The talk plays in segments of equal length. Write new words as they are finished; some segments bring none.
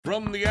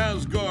From the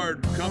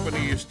Asgard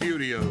Company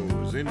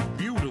Studios in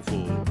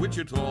beautiful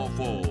Wichita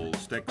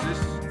Falls, Texas,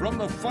 from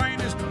the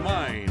finest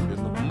mind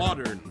in the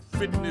modern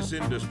fitness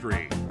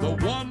industry, the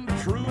one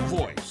true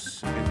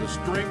voice in the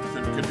strength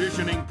and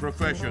conditioning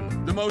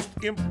profession, the most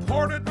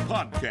important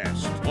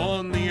podcast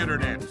on the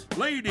internet.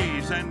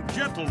 Ladies and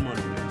gentlemen,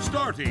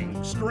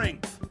 starting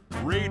Strength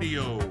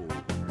Radio.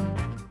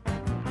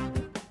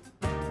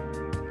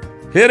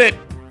 Hit it!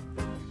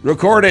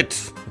 Record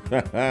it!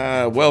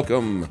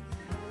 Welcome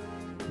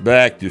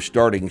back to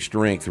Starting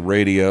Strength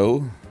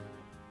Radio.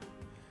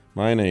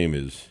 My name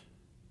is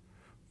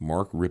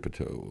Mark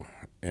Ripito,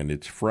 and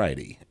it's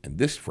Friday. And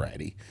this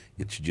Friday,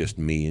 it's just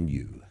me and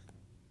you.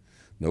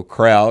 No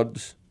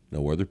crowds,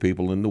 no other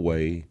people in the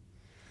way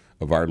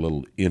of our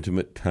little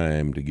intimate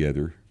time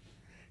together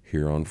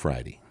here on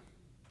Friday.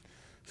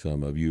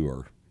 Some of you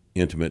are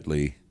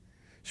intimately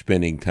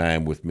spending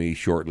time with me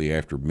shortly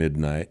after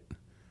midnight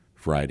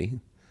Friday.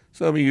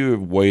 Some of you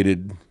have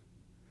waited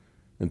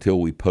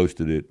until we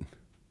posted it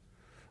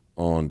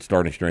on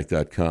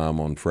StartingStrength.com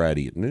on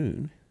Friday at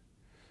noon.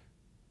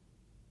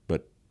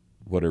 But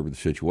whatever the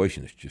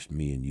situation, it's just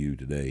me and you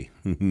today.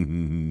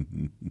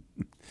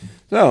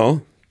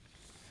 So,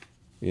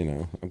 you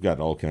know, I've got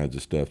all kinds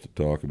of stuff to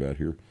talk about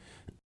here.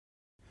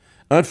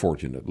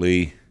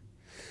 Unfortunately,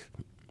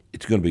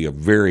 it's going to be a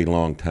very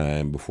long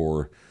time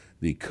before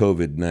the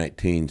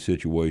COVID-19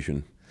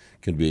 situation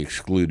can be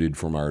excluded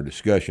from our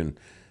discussion,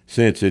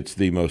 since it's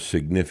the most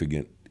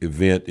significant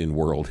event in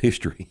world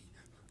history.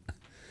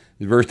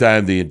 The first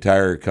time the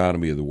entire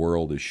economy of the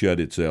world has shut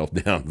itself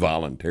down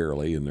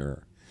voluntarily, and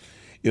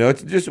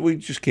it's just, we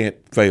just can't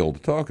fail to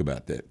talk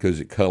about that because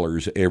it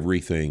colors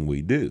everything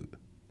we do,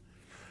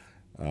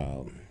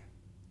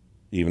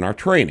 even our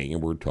training,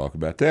 and we're going to talk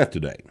about that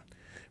today.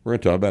 We're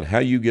going to talk about how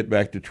you get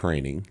back to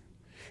training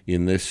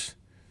in this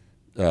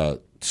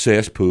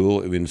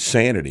cesspool of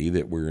insanity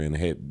that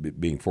we're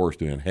being forced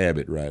to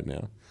inhabit right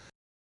now.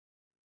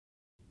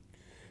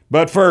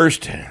 But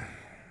first,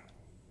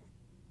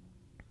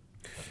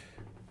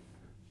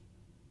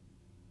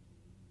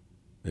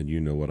 and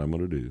you know what I'm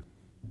going to do.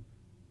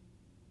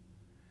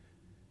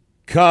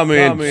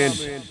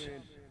 Comments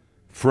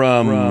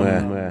from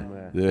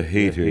the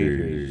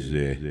haters.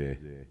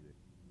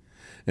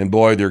 And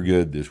boy, they're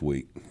good this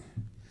week.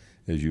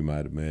 As you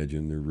might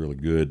imagine, they're really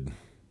good.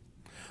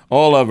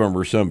 All of them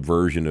are some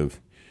version of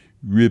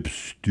Rip's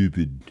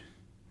stupid.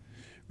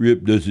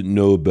 Rip doesn't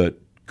know about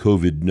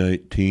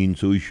COVID-19,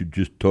 so he should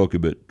just talk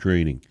about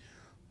training.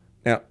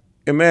 Now,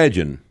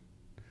 imagine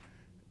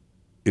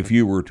if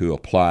you were to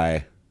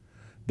apply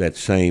that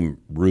same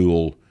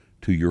rule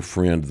to your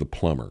friend the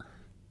plumber.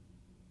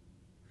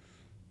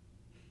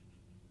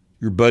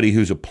 Your buddy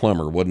who's a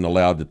plumber wasn't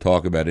allowed to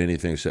talk about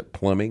anything except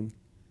plumbing.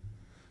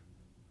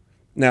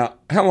 Now,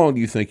 how long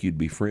do you think you'd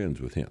be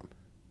friends with him?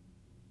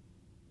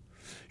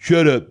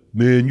 Shut up,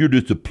 man. You're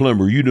just a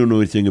plumber. You don't know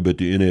anything about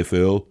the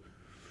NFL.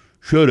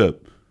 Shut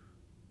up.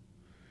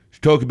 Let's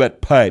talk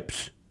about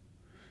pipes,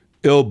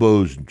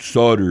 elbows, and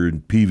solder,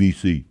 and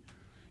PVC.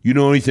 You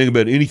don't know anything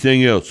about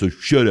anything else, so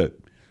shut up.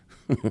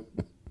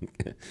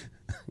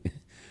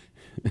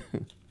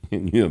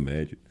 Can you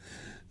imagine?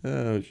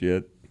 Oh,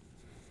 shit.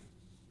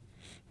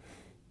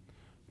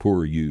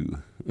 Poor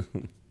you.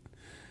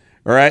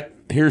 All right,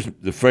 here's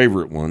the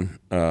favorite one.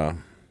 My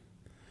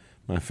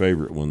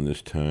favorite one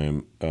this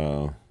time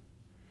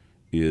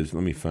is,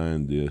 let me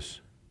find this.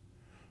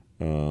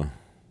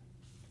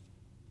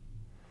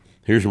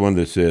 Here's one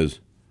that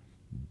says,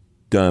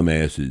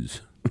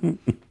 dumbasses.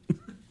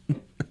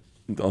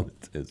 All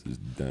it says is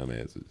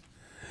dumbasses.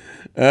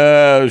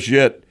 Oh,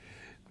 shit.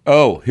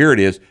 Oh, here it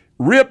is.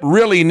 Rip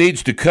really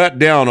needs to cut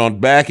down on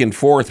back and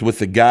forth with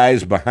the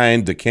guys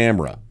behind the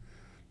camera.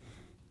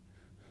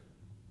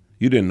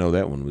 You didn't know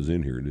that one was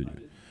in here, did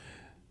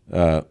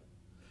you?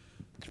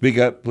 Speak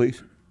up,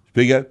 please.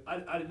 Speak up.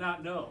 I did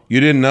not know. You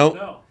didn't know?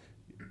 No.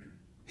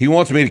 He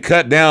wants me to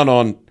cut down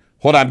on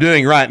what I'm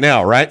doing right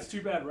now, right? It's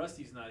too bad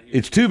Rusty's not here.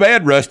 It's too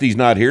bad Rusty's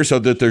not here so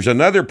that there's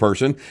another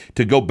person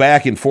to go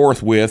back and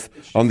forth with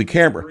on the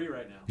camera. Bree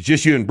right now. It's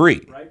just you and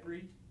Bree. Right,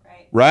 Bree?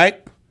 Right.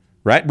 Right?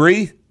 Right,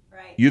 Bree?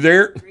 Right. You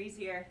there? Bree's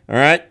here. All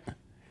right.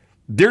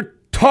 They're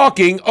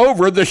talking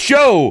over the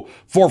show,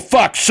 for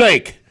fuck's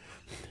sake.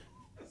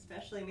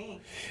 Especially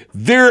me.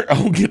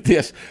 Get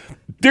this.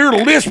 Their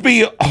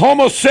lispy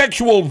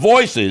homosexual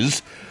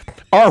voices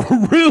are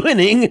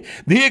ruining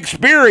the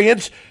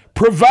experience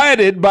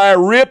provided by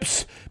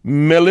Rip's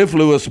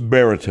mellifluous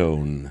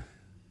baritone.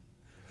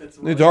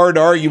 It's hard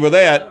to argue with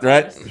that,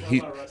 right?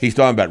 He's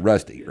talking about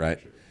Rusty, right?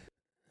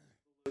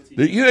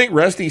 Do you think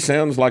Rusty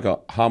sounds like a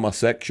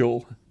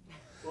homosexual?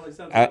 Well, he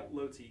sounds like a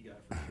low T guy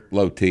for sure.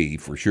 Low T,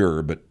 for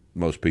sure, but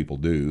most people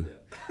do,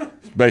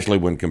 especially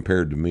when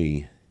compared to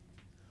me,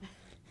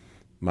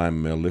 my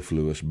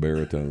mellifluous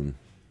baritone.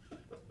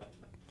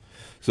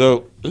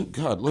 So, oh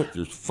God, look,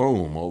 there's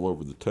foam all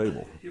over the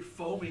table. You're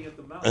foaming at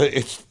the mouth.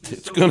 It's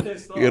so gonna,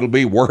 pissed off. it'll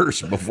be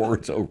worse before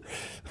it's over.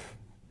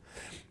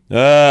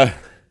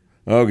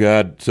 Oh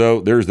God,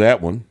 so there's that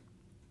one.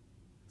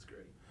 That's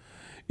great.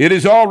 It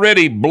is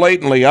already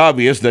blatantly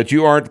obvious that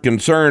you aren't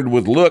concerned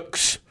with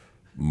looks,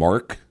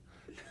 Mark.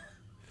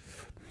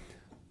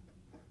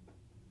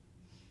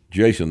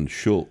 Jason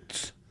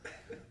Schultz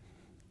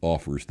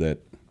offers that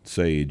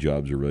sage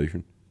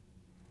observation.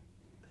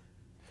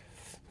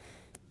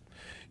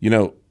 You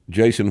know,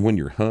 Jason, when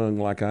you're hung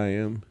like I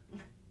am,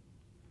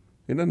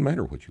 it doesn't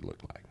matter what you look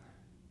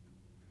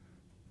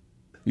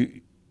like.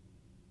 You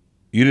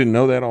didn't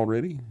know that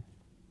already?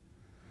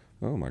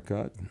 Oh, my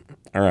God.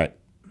 All right.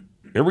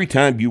 Every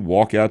time you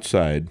walk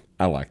outside,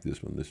 I like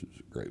this one. This is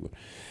a great one.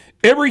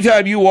 Every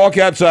time you walk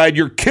outside,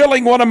 you're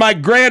killing one of my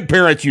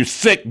grandparents, you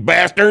sick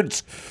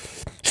bastards.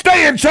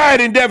 Stay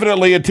inside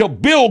indefinitely until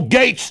Bill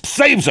Gates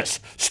saves us.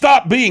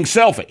 Stop being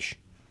selfish.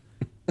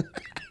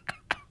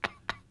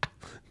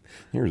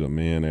 Here's a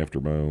man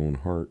after my own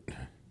heart.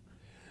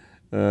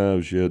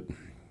 Oh, shit.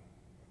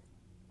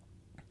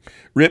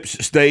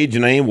 Rip's stage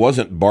name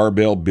wasn't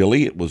Barbell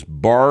Billy. It was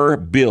Bar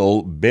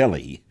Bill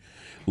Belly.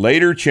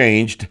 Later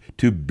changed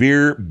to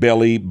Beer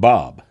Belly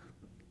Bob.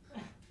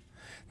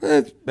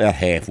 That's about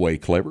halfway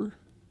clever,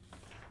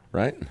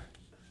 right?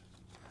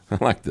 I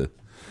like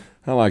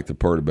the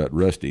part about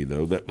Rusty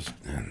though.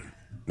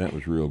 That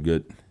was real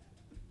good.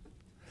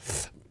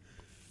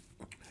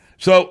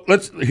 So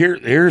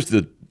here's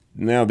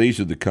now these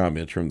are the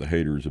comments from the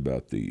haters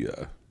about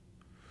the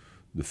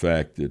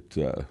fact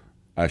that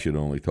I should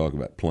only talk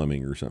about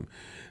plumbing or something.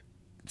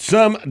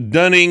 Some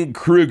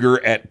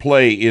Dunning-Kruger at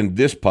play in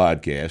this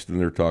podcast, and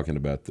they're talking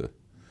about the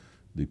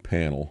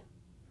panel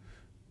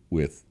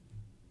with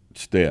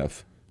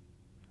Steph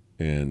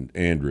and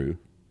Andrew.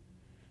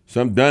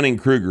 Some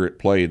Dunning-Kruger at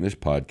play in this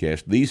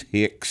podcast. These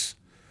hicks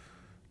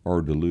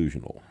are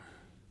delusional.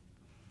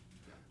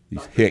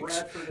 These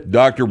hicks.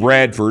 Dr.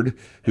 Bradford,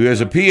 who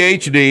has a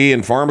Ph.D.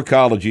 in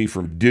pharmacology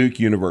from Duke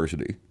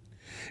University,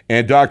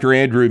 and Dr.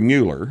 Andrew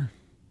Mueller,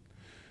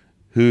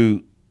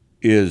 who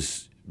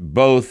is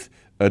both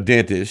a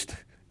dentist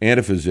and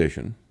a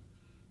physician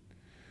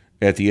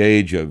at the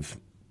age of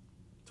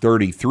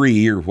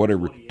 33 or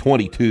whatever,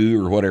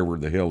 22 or whatever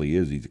the hell he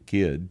is. He's a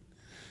kid,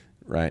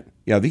 right?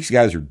 Yeah, these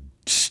guys are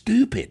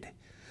stupid.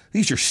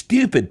 These are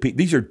stupid people.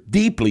 These are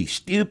deeply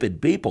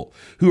stupid people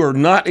who are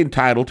not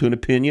entitled to an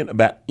opinion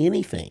about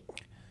anything.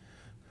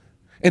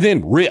 And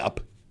then Rip,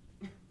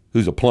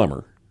 who's a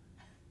plumber,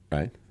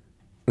 right?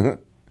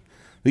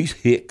 These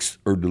hicks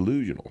are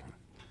delusional.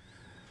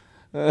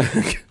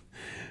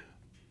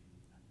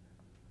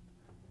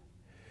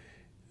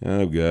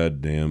 Oh,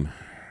 God damn.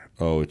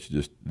 Oh,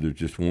 there's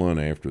just one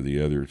after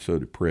the other. It's so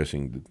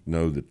depressing to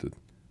know that the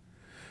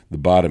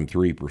bottom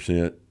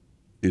 3%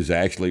 is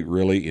actually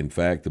really, in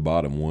fact, the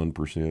bottom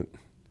 1%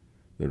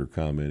 that are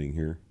commenting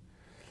here.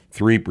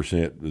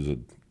 3% is a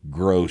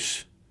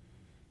gross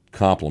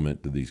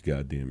compliment to these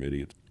goddamn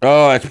idiots.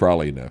 Oh, that's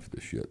probably enough of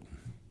this shit.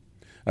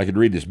 I could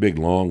read this big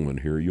long one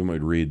here. You want me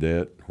to read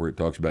that where it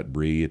talks about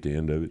Bree at the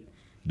end of it?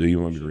 Do you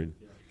want me to read it?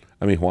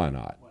 I mean, why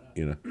not?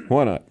 You know,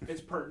 why not?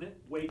 It's pertinent.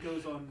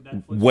 Waco's on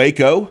Netflix.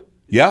 Waco?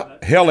 Yeah,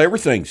 hell,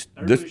 everything's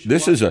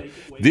this is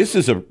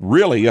a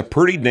really a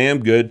pretty damn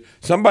good.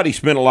 Somebody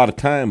spent a lot of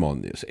time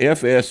on this.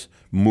 F.S.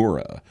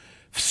 Smura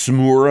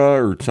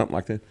or something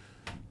like that.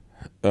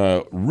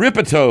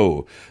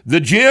 Ripito, the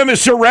gym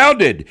is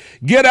surrounded.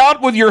 Get out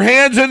with your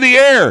hands in the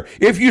air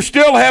if you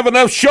still have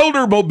enough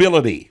shoulder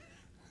mobility.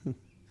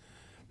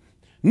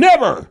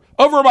 Never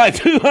over my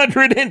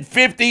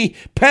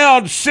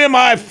 250-pound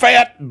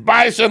semi-fat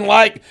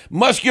bison-like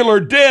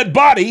muscular dead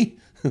body.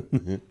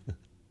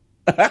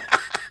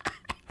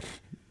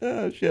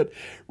 Oh, shit.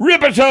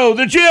 Ripito,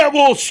 the gym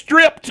will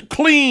stripped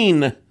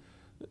clean.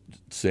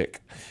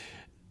 Sick.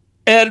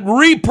 And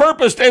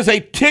repurposed as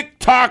a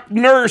TikTok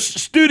nurse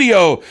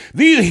studio.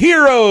 These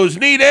heroes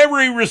need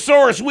every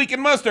resource we can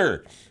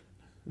muster.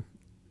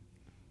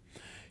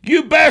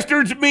 You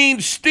bastards mean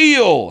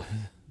steal.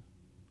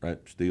 Right,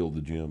 steal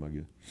the gym, I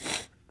guess.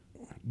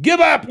 Give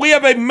up. We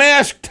have a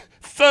masked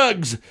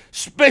thugs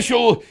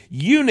special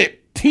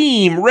unit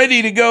team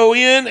ready to go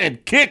in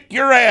and kick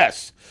your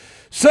ass.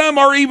 Some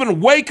are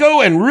even Waco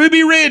and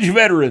Ruby Ridge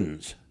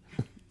veterans.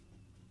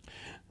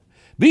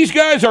 These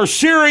guys are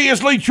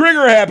seriously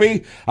trigger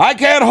happy. I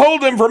can't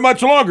hold them for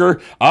much longer.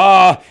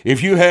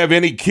 If you have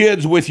any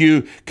kids with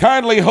you,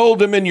 kindly hold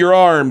them in your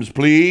arms,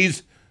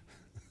 please.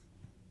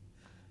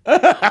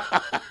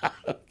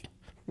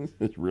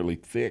 It's really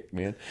thick,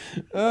 man.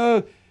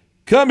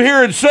 Come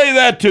here and say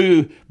that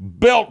to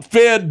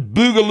belt-fed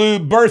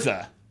Boogaloo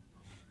Bertha.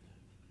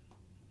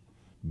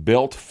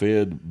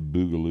 Belt-fed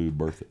Boogaloo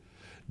Bertha.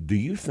 Do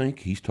you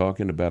think he's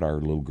talking about our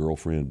little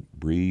girlfriend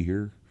Bree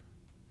here?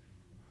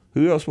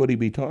 Who else would he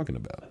be talking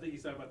about? I think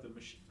he's talking about the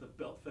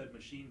belt-fed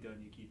machine gun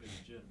you keep in the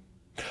gym.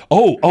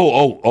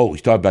 Oh!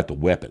 He's talking about the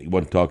weapon. He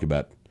wasn't talking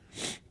about.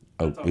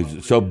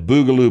 So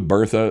Boogaloo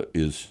Bertha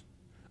is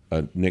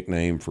a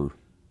nickname for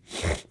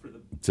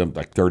something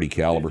like 30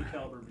 caliber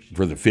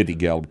for the 50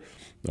 caliber.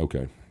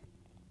 Okay.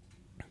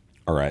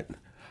 All right.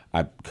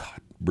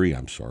 Bree,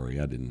 I'm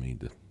sorry. I didn't mean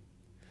to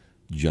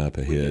jump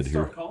ahead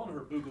here. Start calling her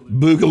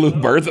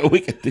Boogaloo Bertha.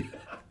 We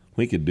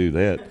could do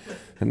that.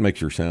 That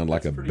makes her sound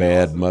like a pretty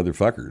bad awesome.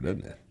 motherfucker,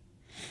 doesn't it?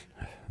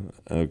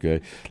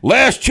 Okay.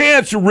 Last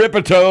chance,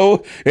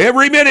 Ripito.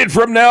 Every minute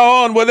from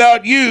now on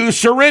without you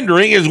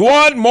surrendering is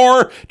one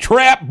more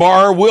trap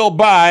bar we'll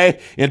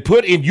buy and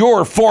put in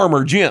your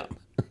former gym.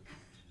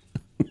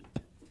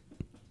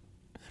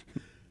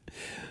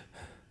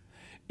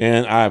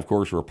 And I, of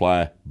course,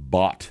 reply,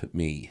 bought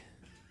me.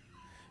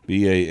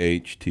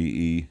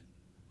 B-A-H-T-E,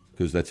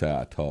 because that's how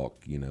I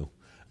talk, you know.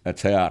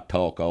 That's how I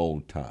talk all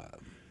the time.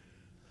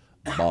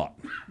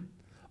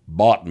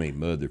 Bought me,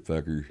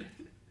 motherfucker.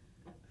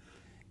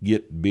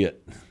 Get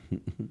bit.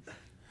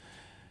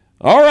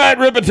 All right,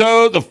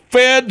 Ripito, the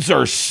feds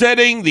are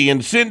setting the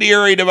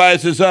incendiary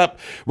devices up.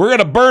 We're going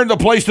to burn the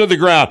place to the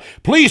ground.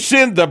 Please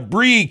send the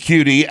Brie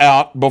cutie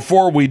out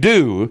before we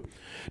do.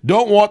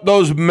 Don't want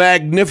those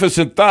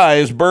magnificent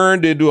thighs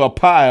burned into a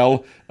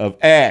pile of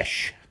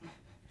ash.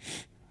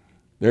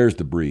 There's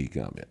the Brie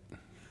comment.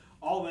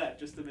 All that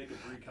just to make a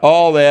Brie comment.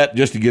 All that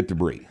just to get the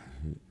Brie.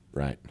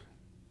 Right.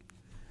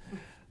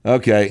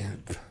 Okay.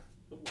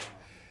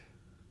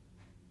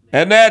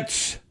 And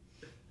that's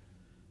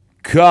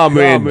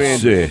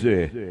comments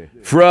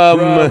from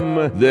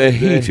the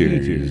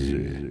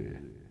haters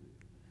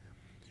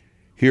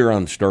here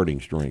on Starting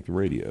Strength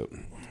Radio.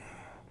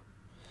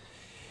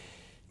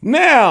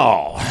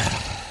 Now,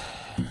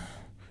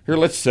 here,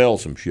 let's sell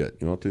some shit.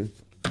 You want to?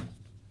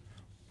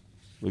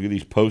 Look at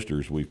these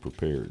posters we've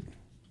prepared.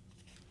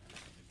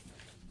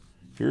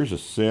 Here's a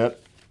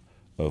set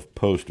of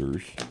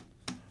posters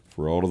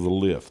for all of the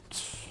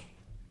lifts.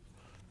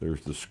 There's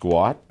the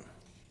squat,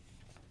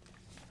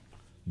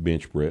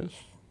 bench press,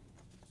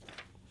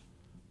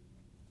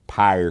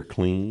 pyre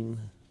clean,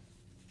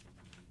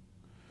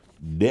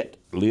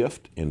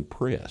 deadlift, and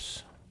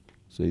press.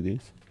 See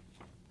these?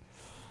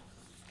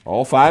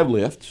 All 5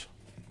 lifts.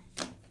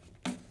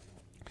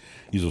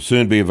 These will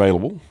soon be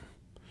available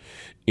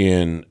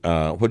in,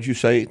 what'd you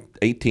say,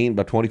 18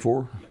 by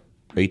 24?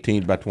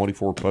 18 by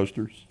 24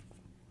 posters.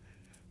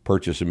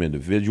 Purchase them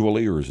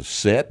individually or as a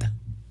set.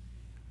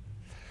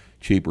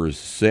 Cheaper as a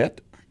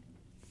set.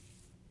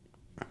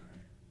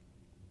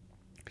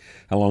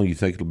 How long do you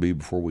think it'll be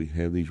before we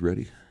have these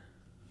ready?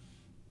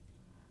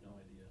 No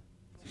idea.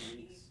 2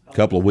 weeks.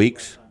 Couple of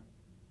weeks?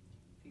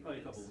 Probably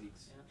a couple of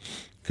weeks.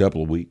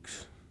 Couple of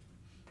weeks.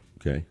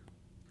 Okay.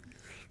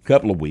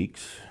 Couple of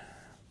weeks.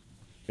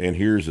 And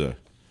here's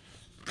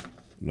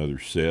another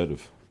set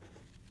of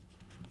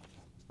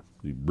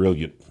the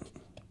brilliant,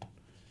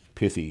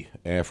 pithy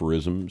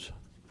aphorisms.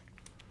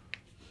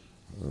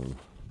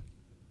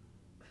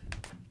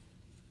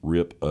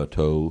 Rip a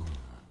toe.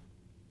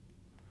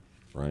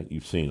 Right?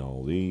 You've seen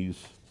all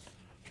these.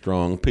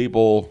 Strong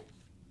people,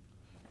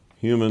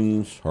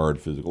 humans,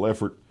 hard physical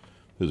effort,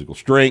 physical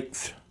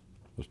strength,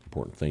 most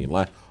important thing in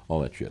life, all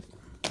that shit.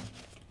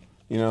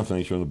 You know,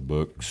 things from the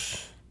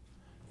books,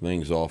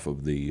 things off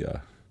of the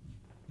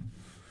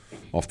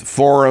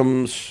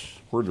forums.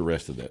 Where'd the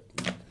rest of that?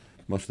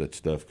 Most of that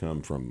stuff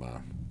come from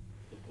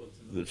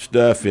the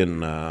stuff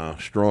in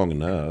Strong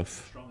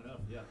Enough. Strong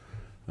enough, yeah.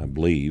 I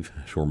believe.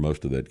 That's where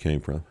most of that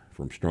came from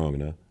Strong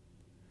Enough.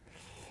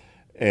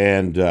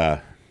 And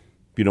if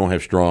you don't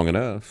have Strong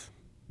Enough,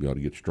 you ought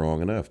to get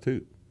Strong Enough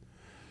too.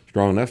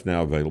 Strong Enough's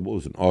now available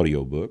as an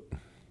audiobook.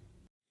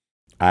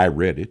 I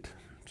read it,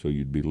 so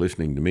you'd be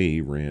listening to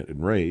me rant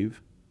and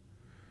rave.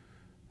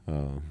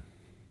 You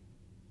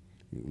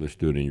listen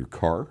to it in your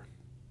car.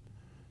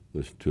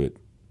 Listen to it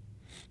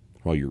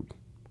while you're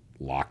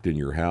locked in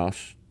your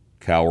house,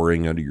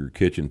 cowering under your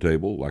kitchen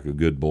table like a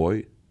good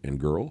boy and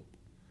girl.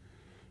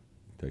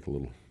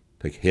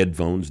 Take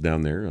headphones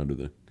down there under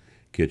the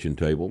kitchen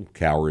table,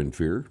 cower in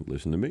fear,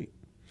 listen to me.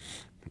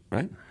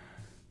 Right?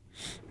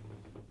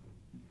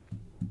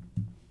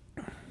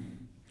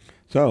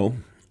 So,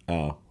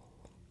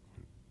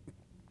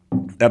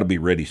 that'll be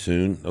ready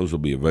soon. Those will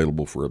be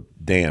available for a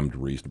damned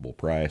reasonable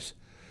price,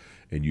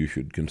 and you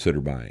should consider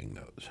buying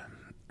those.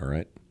 All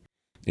right?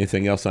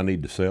 Anything else I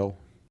need to sell?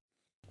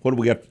 What do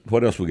we got?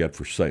 What else we got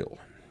for sale?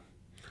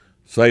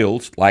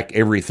 Sales, like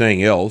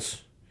everything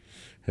else,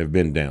 have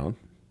been down.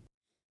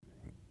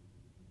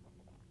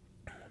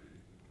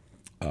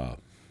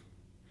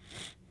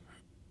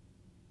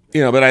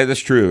 But that's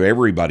true of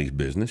everybody's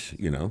business.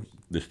 You know,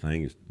 this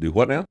thing is do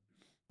what now?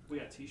 We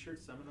got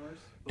T-shirts, seminars,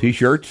 books,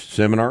 T-shirts,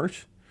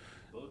 seminars,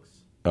 books.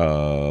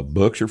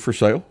 books are for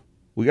sale.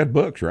 We got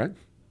books, right?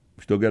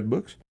 We still got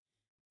books.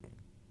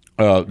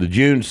 The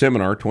June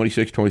seminar,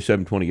 26,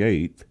 27,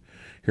 28,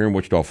 here in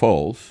Wichita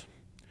Falls,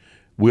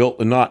 will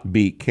not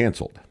be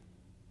canceled.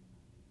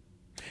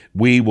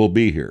 We will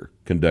be here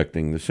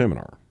conducting the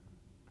seminar.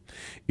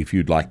 If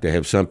you'd like to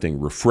have something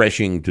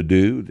refreshing to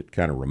do that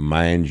kind of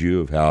reminds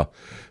you of how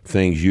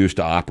things used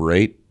to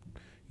operate,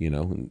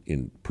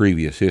 in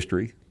previous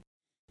history.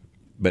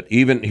 But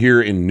even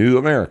here in New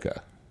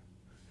America,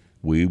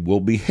 we will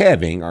be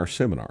having our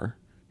seminar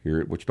here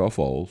at Wichita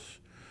Falls,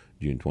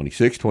 June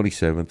 26th,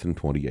 27th, and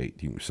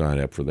 28th. You can sign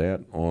up for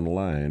that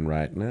online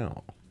right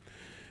now.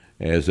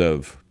 As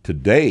of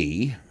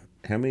today,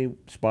 how many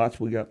spots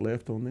we got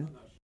left on that?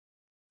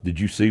 Did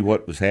you see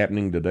what was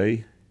happening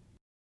today?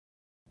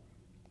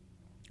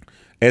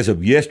 As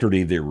of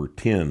yesterday, there were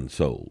 10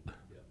 sold,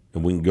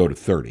 and we can go to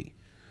 30.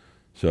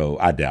 So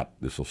I doubt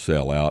this will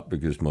sell out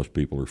because most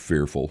people are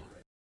fearful.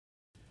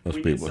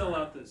 We can sell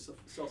out the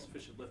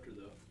self-sufficient lifter,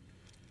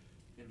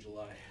 though, in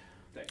July.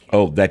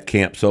 That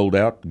camp sold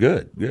out?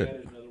 Good. We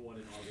added another one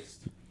in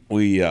August.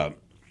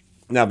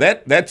 Now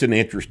that's an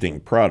interesting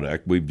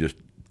product. We've just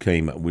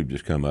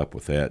come up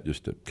with that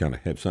just to kind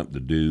of have something to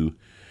do.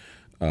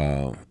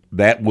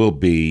 That will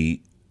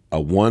be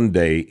a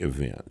one-day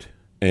event,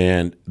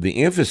 and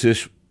the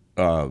emphasis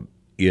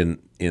in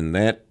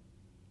that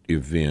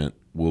event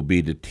will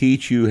be to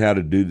teach you how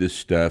to do this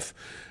stuff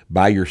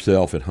by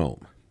yourself at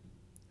home,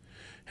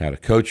 how to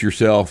coach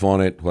yourself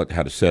on it,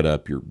 how to set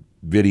up your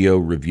video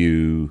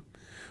review,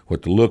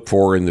 what to look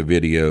for in the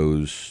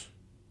videos,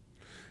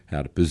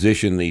 how to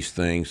position these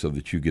things so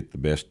that you get the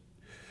best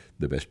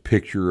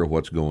picture of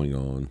what's going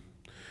on.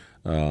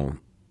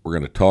 We're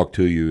going to talk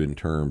to you in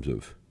terms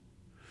of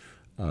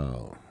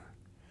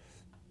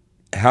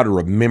how to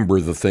remember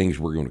the things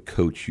we're going to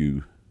coach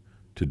you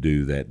to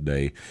do that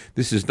day.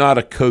 This is not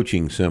a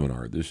coaching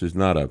seminar. This is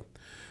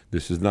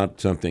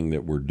not something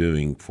that we're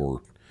doing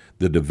for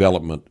the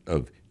development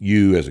of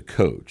you as a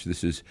coach.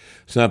 This is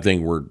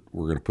something we're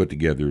going to put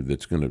together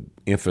that's going to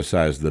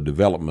emphasize the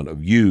development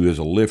of you as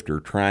a lifter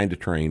trying to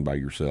train by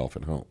yourself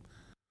at home.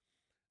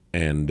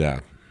 And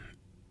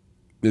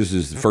this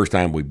is the first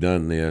time we've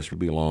done this. It'll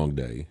be a long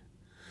day,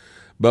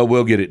 but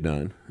we'll get it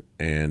done.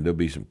 And there'll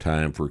be some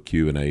time for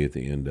Q&A at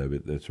the end of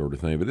it, that sort of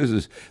thing. But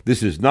this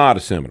is not a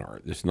seminar.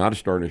 This is not a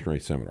starting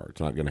strength seminar. It's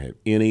not going to have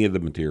any of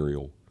the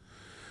material.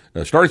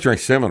 Starting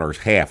strength seminar is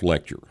half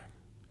lecture,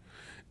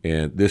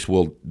 and this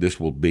will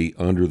be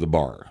under the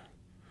bar,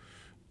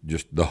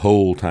 just the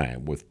whole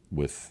time with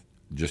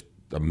just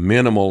a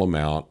minimal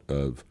amount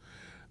of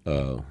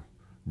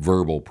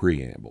verbal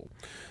preamble.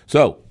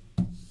 So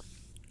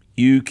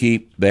you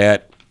keep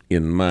that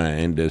in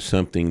mind as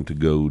something to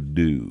go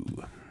do.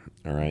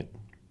 All right.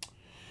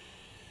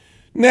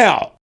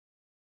 Now,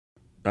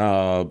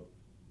 what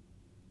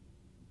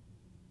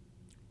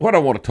I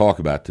want to talk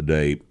about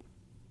today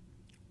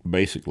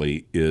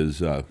basically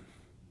is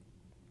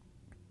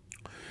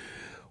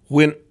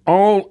when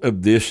all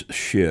of this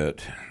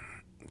shit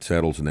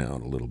settles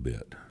down a little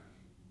bit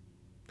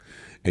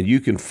and you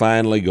can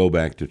finally go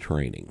back to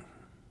training,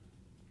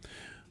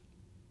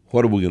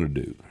 what are we going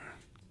to do?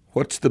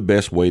 What's the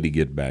best way to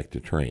get back to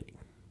training?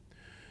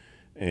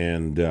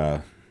 And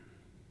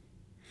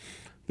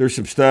there's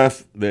some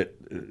stuff that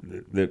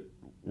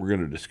we're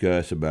going to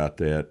discuss about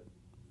that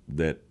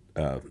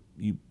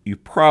you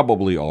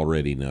probably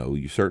already know.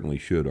 You certainly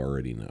should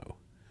already know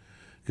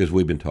because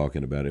we've been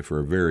talking about it for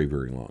a very,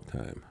 very long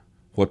time.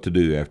 What to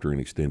do after an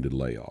extended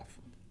layoff.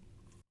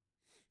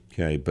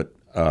 Okay, but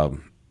I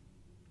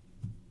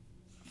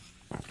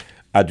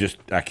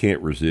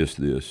can't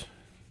resist this.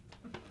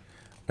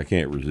 A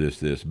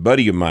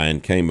buddy of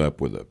mine came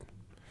up with a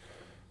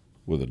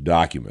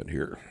document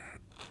here.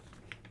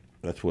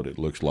 That's what it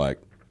looks like.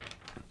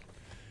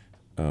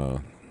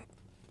 How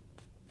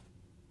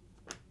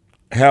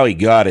he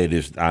got it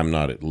is I'm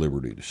not at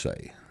liberty to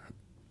say.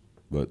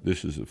 But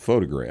this is a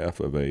photograph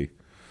of a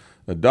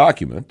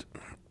document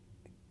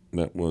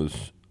that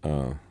was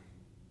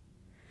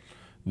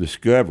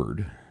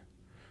discovered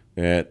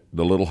at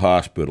the little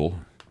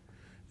hospital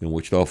in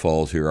Wichita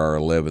Falls here, our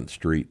 11th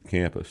Street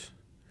campus.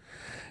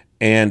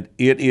 And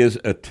it is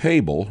a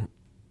table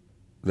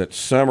that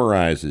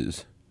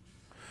summarizes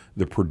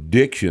the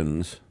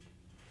predictions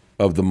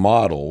of the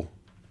model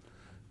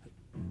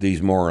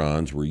these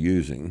morons were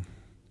using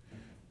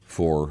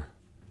for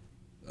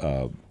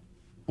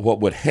what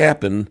would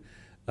happen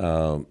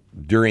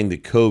during the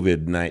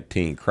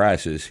COVID-19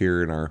 crisis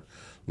here in our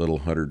little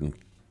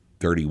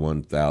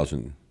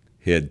 131,000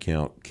 head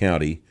count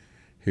county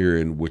here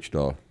in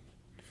Wichita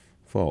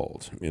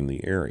Falls in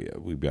the area.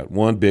 We've got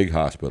one big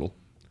hospital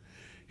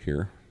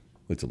here.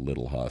 It's a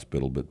little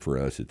hospital, but for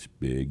us it's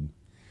big.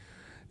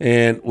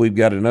 And we've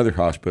got another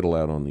hospital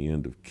out on the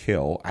end of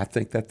Kell. I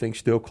think that thing's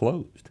still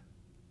closed.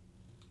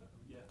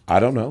 I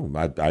don't know.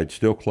 It's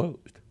still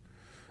closed.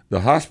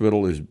 The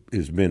hospital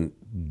has been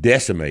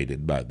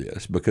decimated by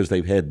this because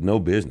they've had no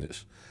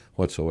business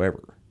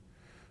whatsoever.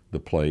 The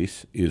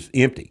place is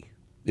empty.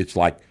 It's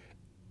like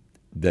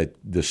the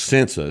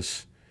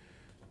census,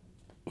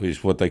 which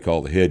is what they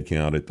call the head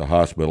count at the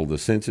hospital. The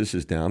census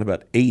is down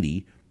about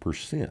 80%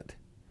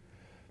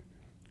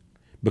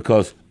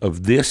 because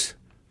of this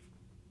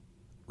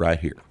right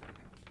here.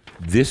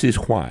 This is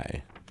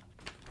why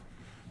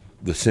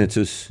the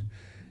census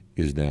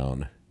is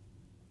down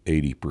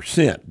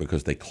 80%,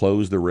 because they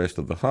closed the rest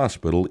of the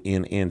hospital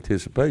in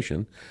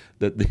anticipation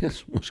that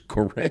this was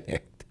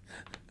correct.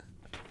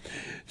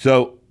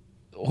 So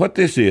what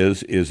this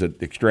is an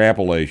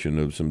extrapolation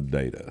of some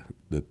data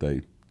that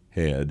they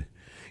had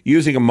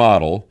using a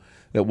model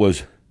that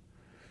was,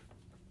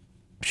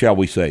 shall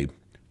we say,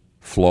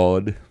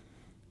 flawed.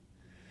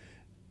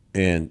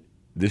 And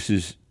this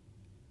is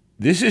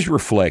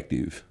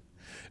reflective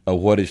of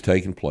what has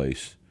taken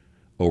place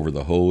over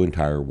the whole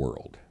entire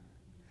world.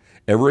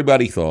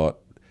 Everybody thought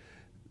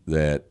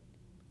that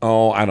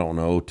I don't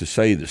know. To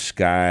say the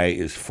sky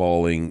is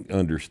falling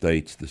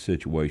understates the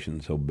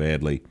situation so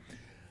badly.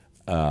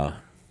 But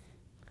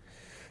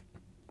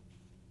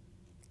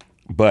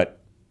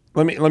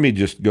let me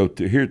just go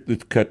through here.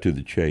 Let's cut to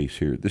the chase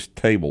here. This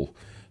table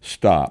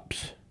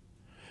stops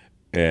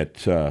at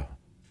the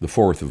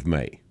 4th of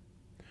May.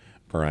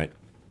 All right.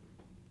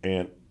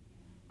 And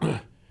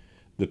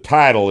the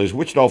title is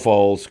Wichita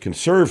Falls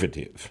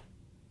Conservative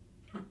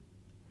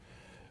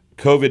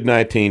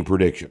COVID-19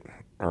 Prediction.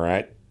 All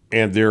right.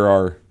 And there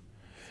are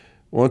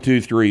 1,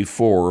 2, 3,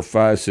 4,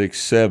 5,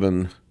 6,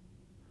 7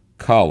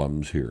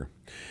 columns here.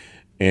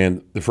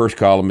 And the first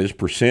column is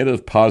percent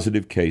of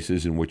positive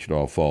cases in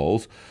Wichita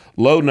Falls.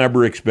 Low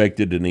number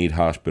expected to need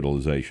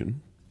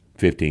hospitalization.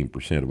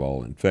 15% of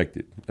all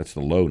infected. That's the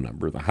low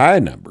number. The high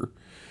number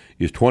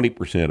is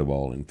 20% of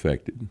all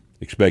infected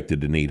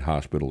expected to need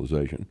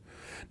hospitalization.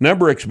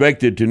 Number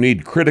expected to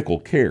need critical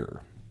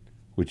care,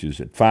 which is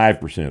at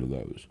 5% of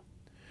those.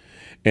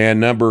 And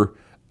number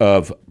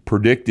of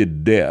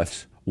predicted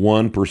deaths,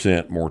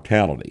 1%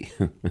 mortality.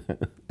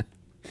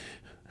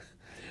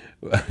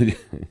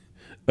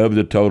 Of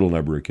the total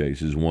number of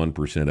cases,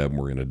 1% of them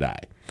were going to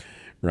die,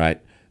 right?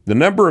 The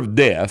number of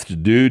deaths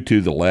due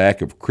to the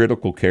lack of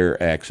critical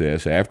care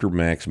access after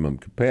maximum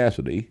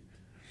capacity,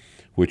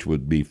 which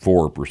would be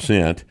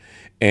 4%,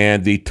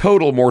 and the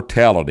total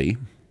mortality,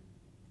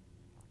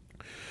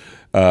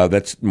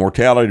 that's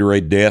mortality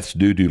rate deaths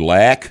due to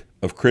lack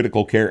of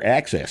critical care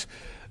access.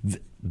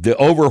 The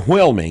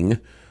overwhelming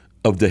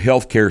of the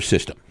healthcare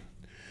system.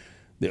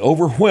 The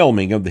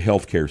overwhelming of the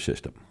healthcare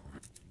system.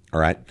 All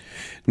right?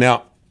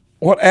 Now,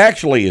 what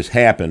actually has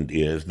happened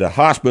is the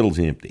hospital's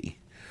empty.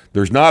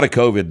 There's not a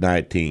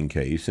COVID-19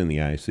 case in the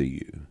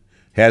ICU.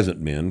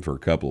 Hasn't been for a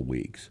couple of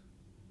weeks.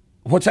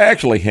 What's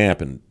actually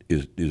happened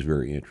is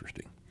very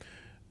interesting.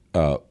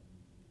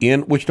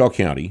 In Wichita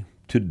County,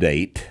 to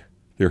date,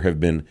 there have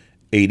been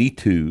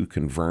 82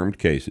 confirmed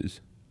cases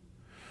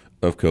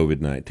of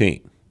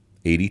COVID-19.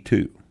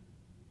 82.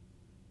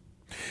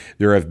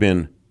 There have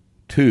been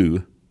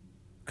 2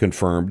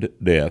 confirmed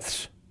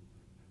deaths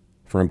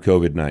from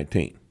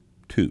COVID-19.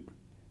 2.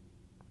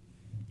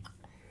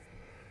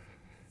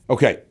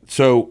 Okay,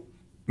 so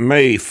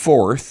May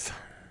 4th,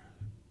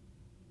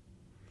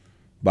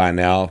 by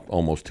now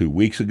almost 2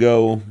 weeks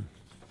ago,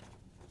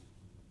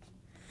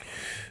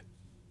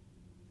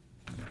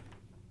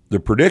 the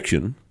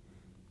prediction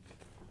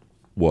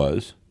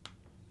was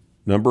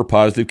number of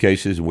positive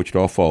cases in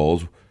Wichita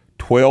Falls,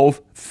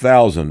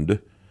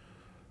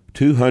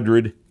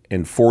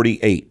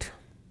 12,248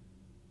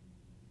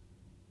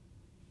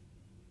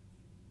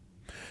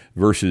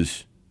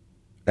 versus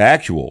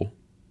actual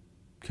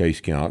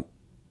case count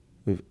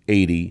of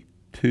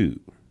 82.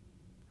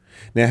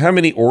 Now, how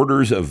many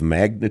orders of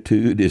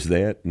magnitude is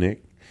that,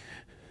 Nick?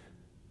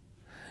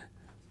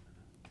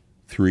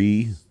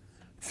 3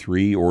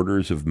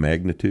 orders of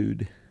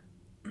magnitude?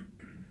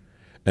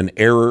 An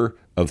error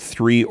of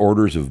 3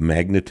 orders of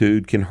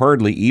magnitude can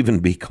hardly even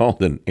be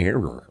called an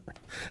error.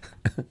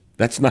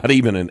 That's not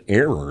even an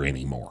error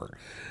anymore,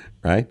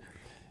 right?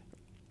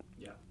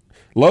 Yeah.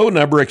 Low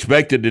number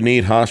expected to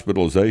need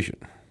hospitalization.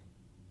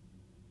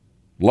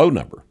 Low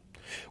number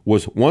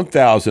was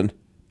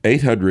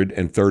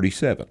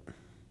 1,837.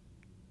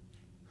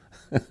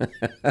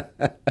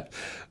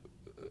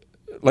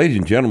 Ladies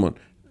and gentlemen,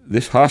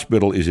 this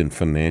hospital is in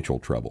financial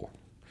trouble,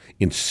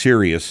 in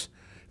serious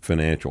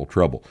financial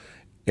trouble,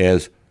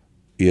 as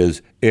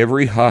is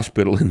every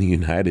hospital in the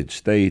United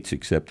States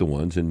except the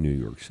ones in New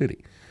York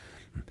City.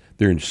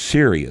 They're in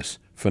serious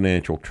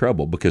financial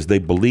trouble because they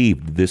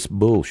believed this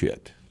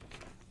bullshit.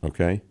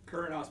 Okay?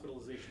 Current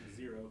hospitalization is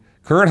 0.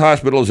 Current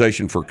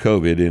hospitalization for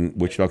COVID in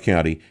Wichita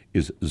County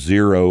is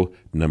 0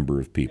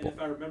 number of people. And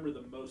if I remember,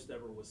 the most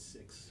ever was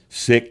 6.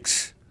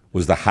 6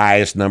 was the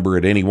highest number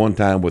at any one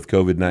time with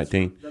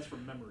COVID-19. That's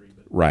from memory.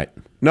 But. Right.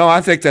 No,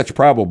 I think that's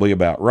probably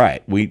about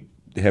right. We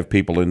have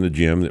people in the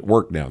gym that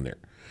work down there,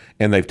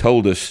 and they've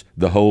told us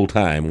the whole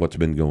time what's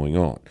been going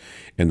on.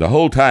 And the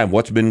whole time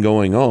what's been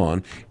going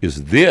on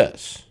is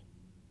this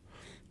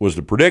was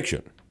the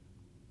prediction.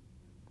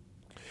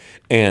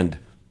 And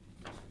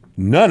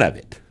none of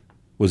it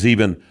was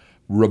even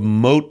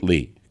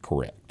remotely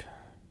correct.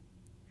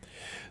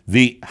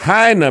 The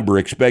high number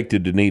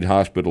expected to need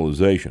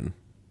hospitalization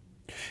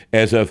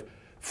as of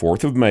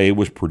 4th of May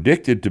was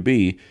predicted to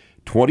be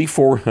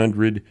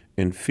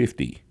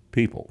 2,450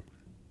 people.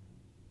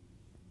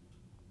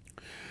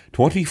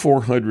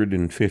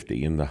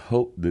 2,450 in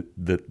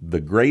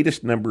the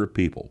greatest number of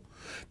people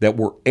that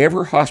were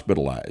ever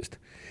hospitalized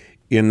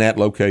in that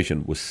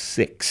location was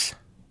 6.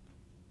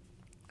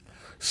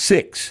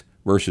 6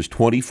 versus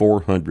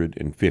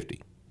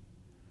 2,450.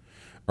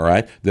 All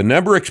right. The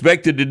number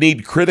expected to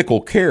need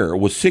critical care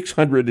was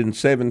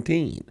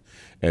 617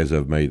 as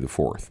of May the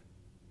 4th.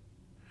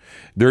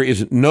 There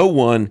is no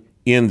one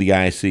in the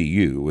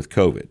ICU with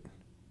COVID,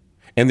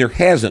 and there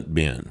hasn't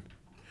been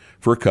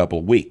for a couple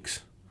of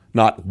weeks.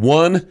 Not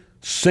one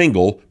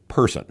single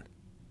person.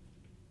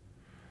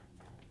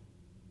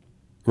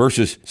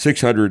 Versus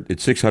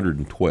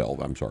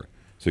 612,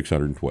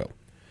 612.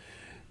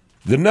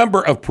 The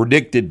number of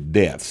predicted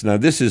deaths. Now,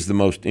 this is the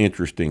most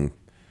interesting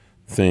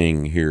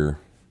thing here.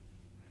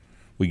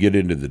 We get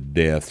into the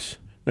deaths.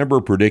 Number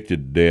of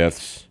predicted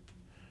deaths,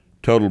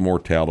 total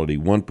mortality,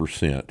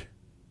 1%,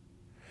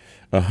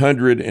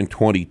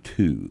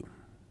 122.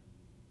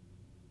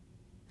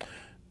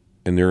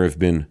 And there have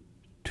been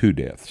 2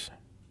 deaths.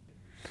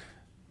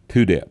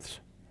 2 deaths.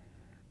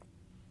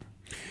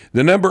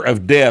 The number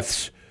of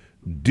deaths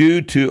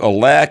due to a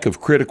lack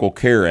of critical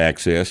care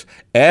access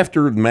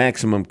after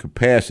maximum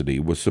capacity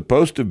was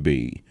supposed to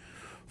be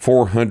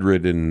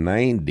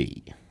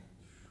 490.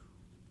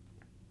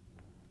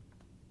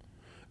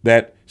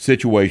 That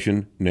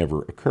situation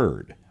never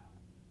occurred.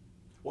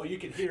 Well, you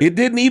can hear it.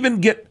 Didn't even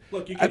get.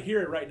 Look, you can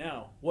hear it right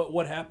now.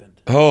 What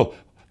happened? Oh,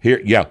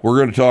 here, yeah, we're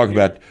going to talk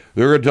about.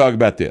 We're going to talk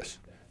about this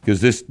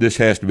because this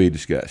has to be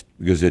discussed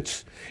because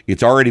it's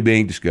already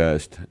being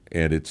discussed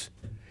and it's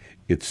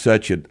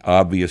such an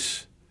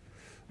obvious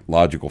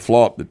logical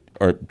flaw.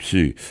 All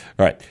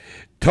right,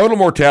 total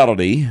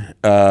mortality,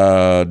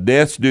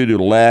 deaths due to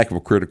lack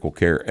of critical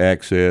care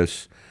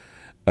access,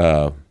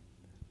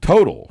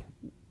 total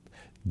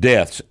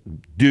deaths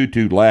due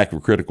to lack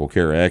of critical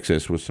care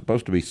access was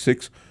supposed to be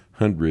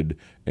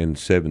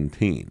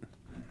 617.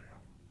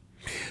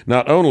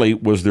 Not only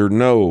was there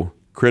no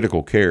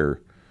critical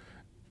care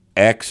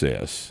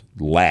access,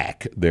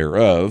 lack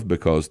thereof,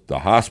 because the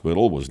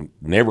hospital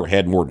never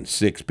had more than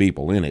 6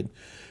 people in it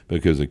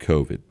because of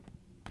COVID.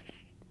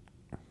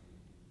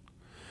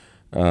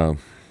 I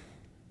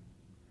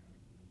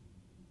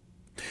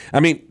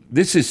mean,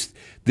 this is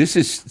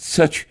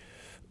such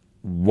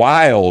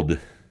wild,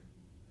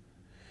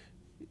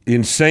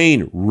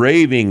 insane,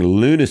 raving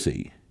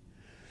lunacy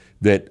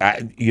that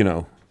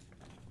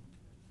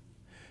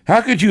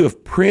how could you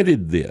have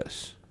printed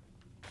this?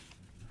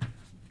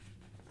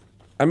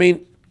 I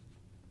mean,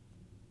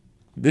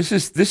 this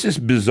is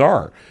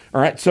bizarre.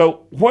 All right,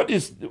 so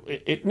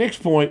Nick's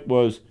point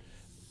was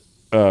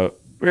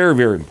very,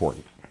 very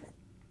important.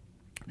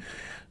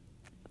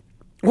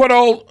 What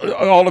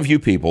all of you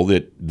people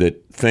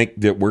that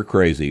think that we're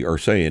crazy are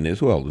saying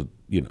is, well,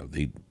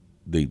 the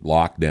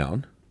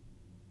lockdown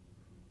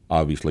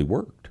obviously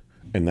worked,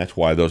 and that's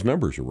why those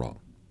numbers are wrong.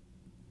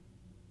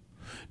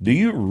 Do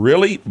you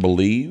really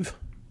believe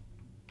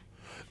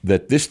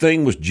that this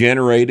thing was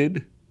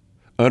generated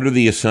under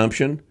the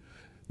assumption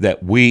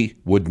that we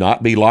would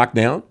not be locked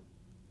down?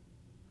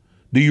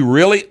 Do you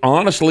really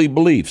honestly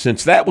believe,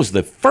 since that was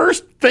the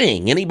first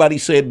thing anybody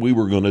said we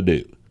were going to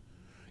do,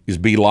 is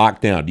be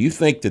locked down, do you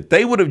think that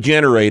they would have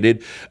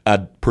generated a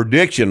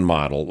prediction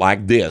model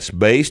like this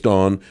based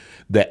on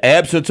the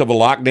absence of a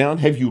lockdown?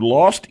 Have you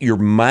lost your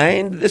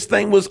mind? This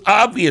thing was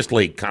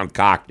obviously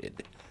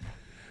concocted,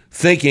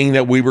 thinking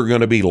that we were going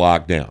to be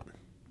locked down.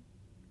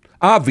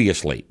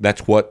 Obviously,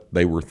 that's what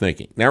they were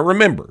thinking. Now,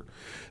 remember,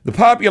 the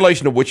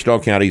population of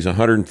Wichita County is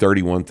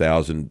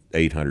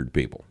 131,800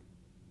 people.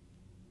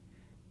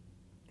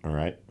 All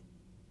right?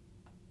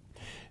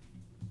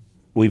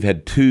 We've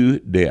had 2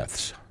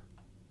 deaths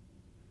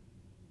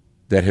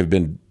that have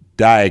been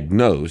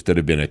diagnosed, that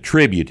have been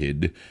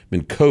attributed,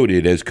 been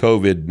coded as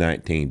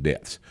COVID-19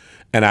 deaths.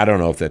 And I don't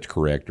know if that's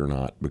correct or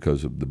not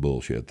because of the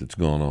bullshit that's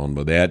going on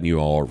with that, and you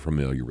all are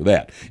familiar with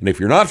that. And if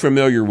you're not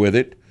familiar with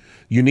it,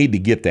 you need to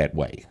get that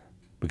way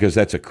because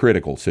that's a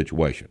critical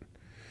situation.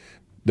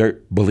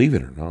 Believe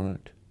it or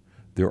not,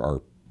 there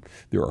are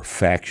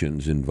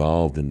factions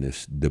involved in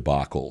this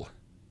debacle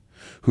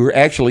who are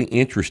actually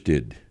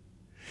interested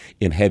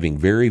in having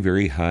very,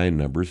 very high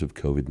numbers of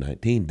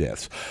COVID-19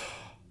 deaths.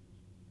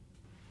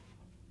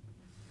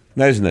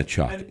 Now, isn't that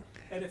shocking?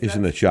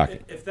 Isn't that shocking?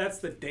 If that's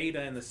the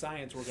data and the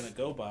science we're going to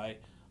go by,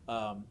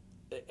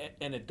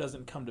 and it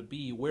doesn't come to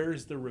be, where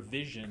is the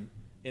revision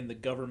in the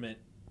government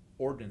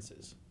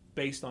ordinances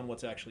based on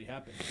what's actually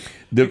happened?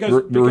 The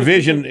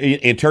revision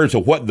in terms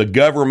of what the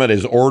government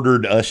has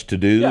ordered us to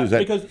do? Yeah, is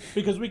that...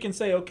 because we can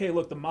say, okay,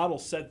 look, the model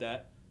said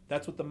that.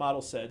 That's what the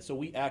model said, so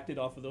we acted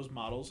off of those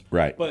models.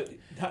 Right. But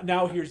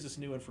now here's this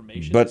new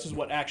information. But this is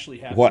what actually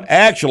happened. What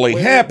actually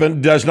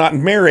happened does not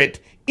merit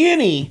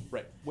any...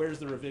 Right. Where's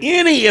the revision?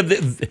 Any of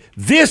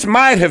this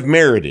might have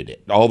merited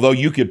it, although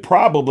you could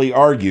probably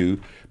argue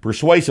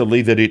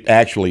persuasively that it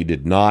actually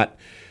did not,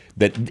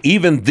 that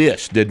even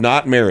this did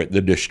not merit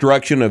the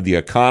destruction of the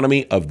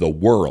economy of the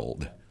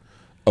world.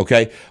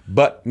 Okay?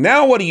 But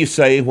now what do you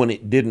say when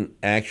it didn't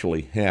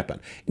actually happen?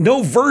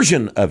 No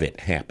version of it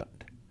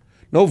happened.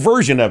 No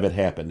version of it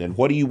happened. And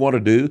what do you want to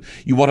do?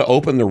 You want to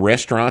open the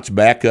restaurants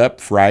back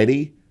up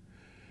Friday?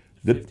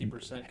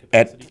 50% capacity.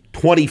 At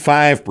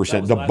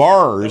 25%. The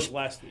bars,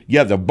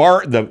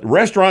 the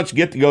restaurants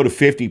get to go to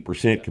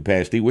 50%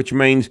 capacity, which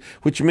means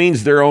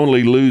they're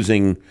only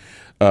losing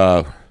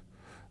a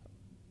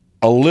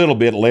little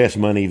bit less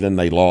money than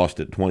they lost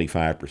at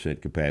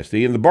 25%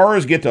 capacity. And the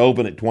bars get to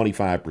open at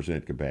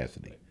 25%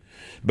 capacity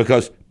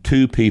because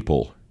 2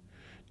 people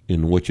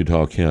in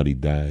Wichita County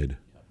died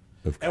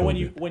of COVID. And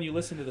when you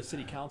listen to the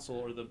city council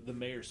or the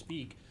mayor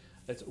speak,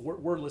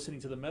 we're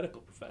listening to the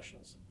medical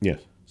professionals.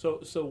 Yes.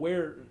 So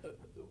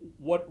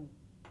what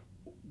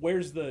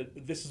where's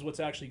this is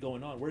what's actually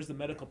going on? Where's the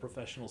medical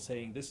professional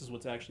saying this is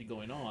what's actually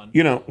going on?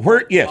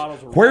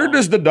 Where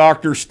does the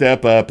doctor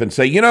step up and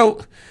say,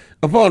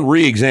 upon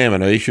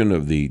re-examination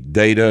of the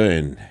data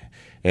and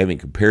having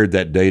compared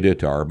that data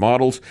to our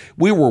models,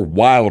 we were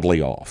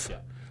wildly off.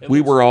 Yeah,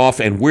 we were off,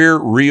 and we're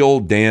real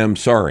damn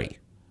sorry.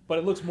 But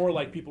it looks more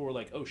like people were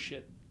like, oh,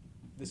 shit,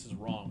 this is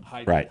wrong.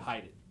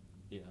 Hide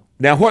it.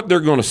 Now, what they're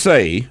going to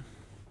say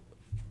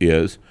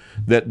is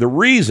that the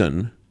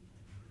reason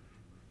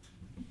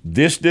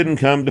this didn't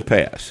come to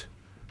pass,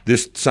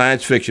 this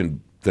science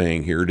fiction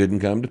thing here didn't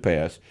come to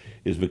pass,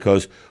 is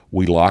because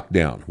we locked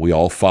down. We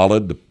all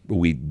followed,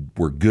 we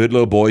were good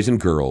little boys and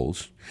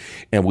girls,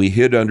 and we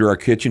hid under our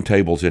kitchen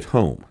tables at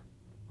home.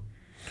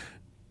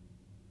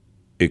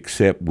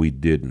 Except we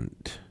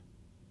didn't.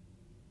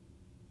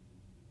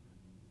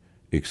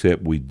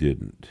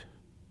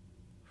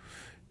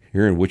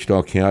 Here in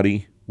Wichita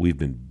County, we've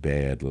been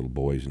bad little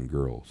boys and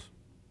girls.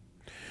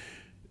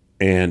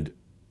 And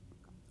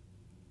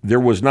there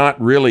was not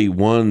really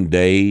one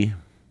day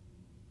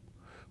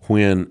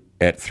when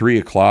at 3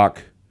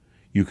 o'clock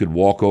you could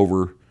walk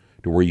over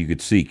to where you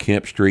could see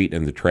Kemp Street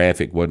and the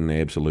traffic wasn't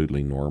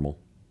absolutely normal.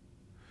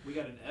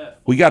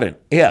 We got an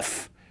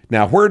F.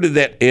 Now, where did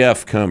that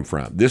F come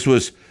from? This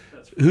was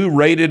who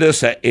rated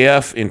us a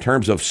F in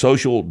terms of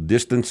social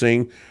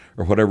distancing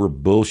or whatever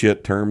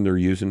bullshit term they're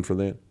using for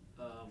that?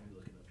 Looking up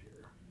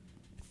here.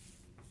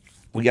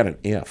 We got an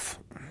F.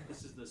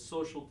 This is the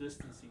social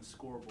distancing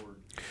scoreboard.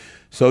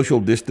 Social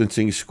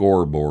distancing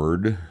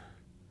scoreboard.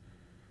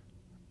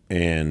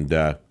 And,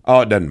 it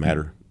doesn't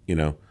matter,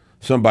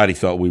 Somebody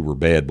thought we were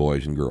bad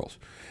boys and girls.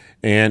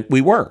 And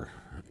we were,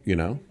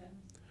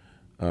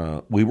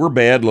 we were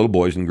bad little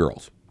boys and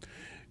girls.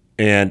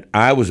 And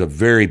I was a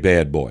very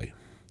bad boy.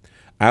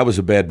 I'm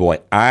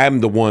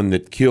the one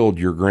that killed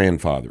your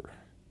grandfather.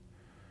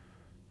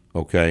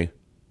 Okay?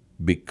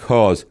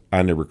 Because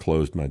I never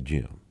closed my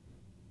gym.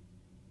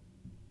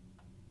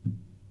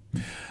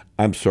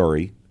 I'm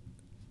sorry.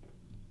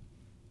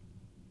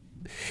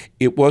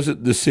 It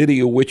wasn't the city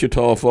of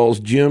Wichita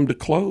Falls gym to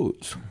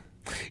close.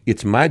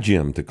 It's my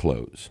gym to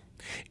close.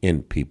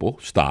 And people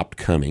stopped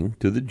coming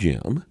to the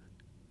gym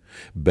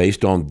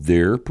based on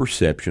their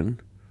perception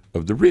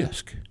of the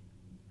risk.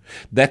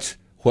 That's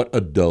what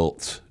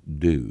adults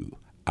do.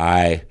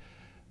 I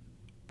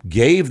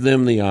gave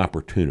them the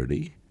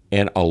opportunity,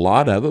 and a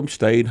lot of them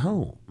stayed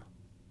home.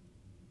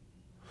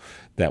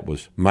 That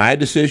was my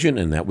decision,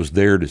 and that was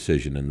their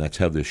decision, and that's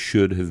how this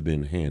should have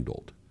been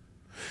handled.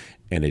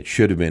 And it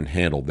should have been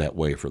handled that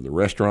way for the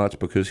restaurants,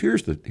 because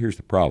here's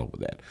the problem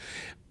with that.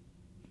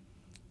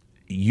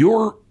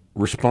 Your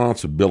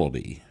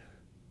responsibility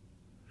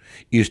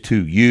is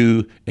to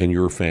you and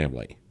your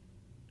family.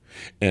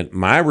 And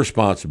my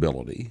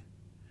responsibility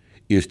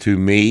is to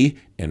me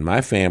and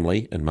my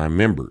family and my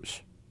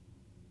members.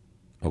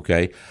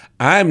 Okay?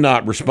 I'm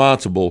not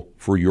responsible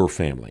for your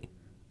family.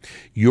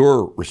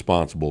 You're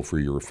responsible for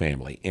your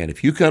family. And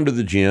if you come to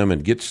the gym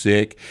and get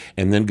sick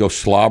and then go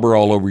slobber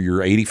all over your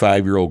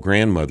 85-year-old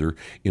grandmother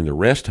in the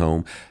rest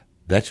home,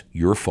 that's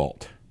your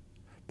fault.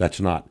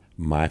 That's not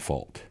my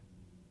fault.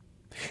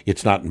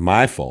 It's not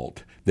my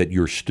fault that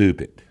you're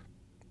stupid.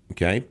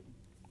 Okay?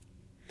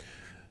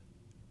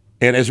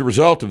 And as a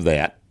result of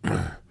that,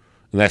 and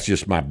that's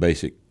just my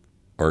basic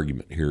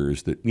argument here,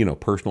 is that,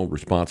 personal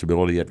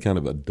responsibility, that kind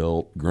of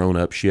adult,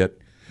 grown-up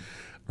shit,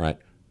 right?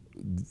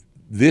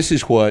 This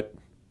is what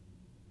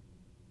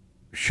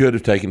should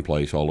have taken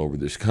place all over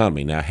this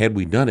economy. Now, had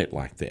we done it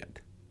like that,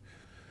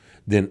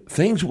 then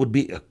things would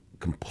be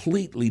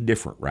completely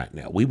different right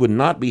now. We would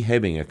not be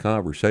having a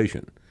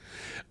conversation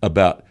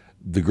about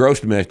the gross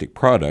domestic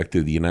product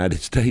of the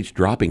United States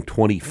dropping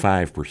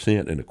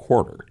 25% in a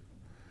quarter.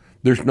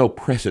 There's no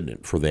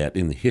precedent for that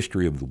in the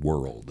history of the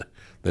world.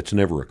 That's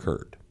never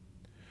occurred.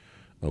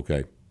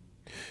 Okay?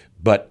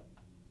 But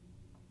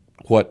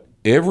what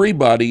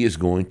everybody is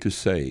going to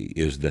say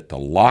is that the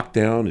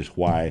lockdown is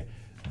why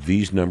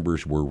these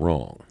numbers were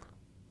wrong.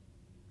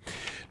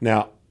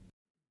 Now,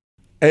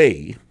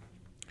 we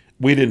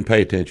didn't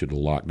pay attention to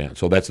the lockdown,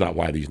 so that's not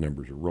why these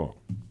numbers are wrong.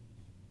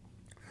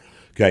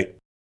 Okay?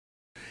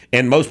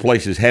 And most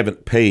places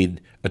haven't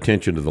paid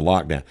attention to the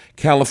lockdown.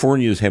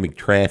 California is having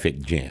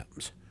traffic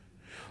jams.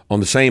 On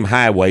the same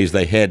highways,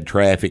 they had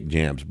traffic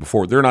jams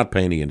before. They're not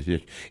paying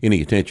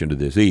any attention to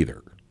this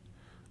either.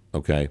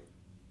 Okay?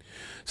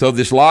 So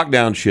this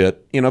lockdown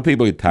shit,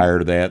 people get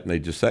tired of that, and they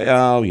just say,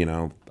 I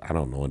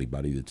don't know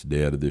anybody that's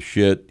dead of this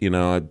shit.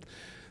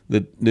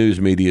 The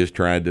news media has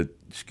tried to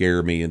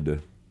scare me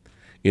into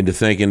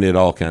thinking that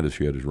all kind of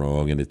shit is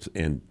wrong,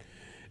 and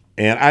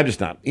I just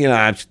not,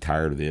 I'm just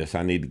tired of this.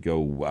 I need to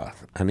go,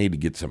 I need to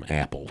get some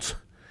apples,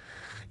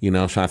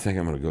 so I think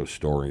I'm going to go to the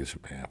store and get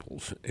some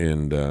apples,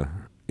 and,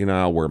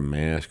 I'll wear a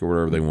mask or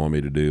whatever they want me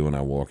to do when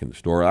I walk in the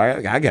store.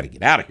 I got to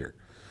get out of here.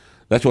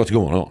 That's what's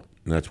going on.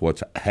 And that's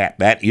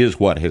that is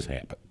what has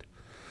happened.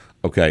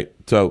 Okay,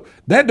 so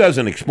that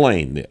doesn't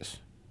explain this.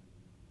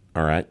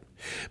 All right?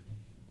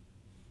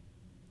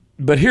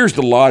 But here's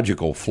the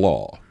logical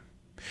flaw.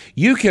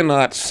 You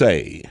cannot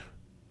say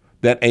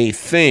that a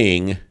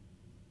thing,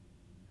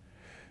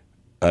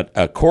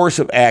 a course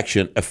of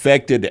action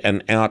affected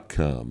an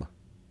outcome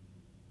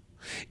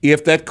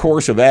if that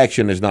course of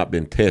action has not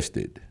been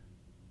tested.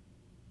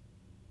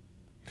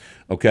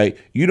 Okay,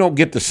 you don't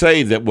get to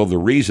say that, well, the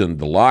reason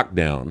the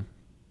lockdown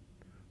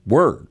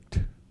worked,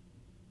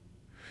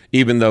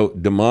 even though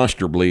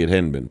demonstrably it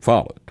hadn't been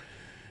followed.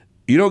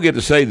 You don't get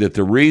to say that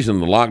the reason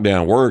the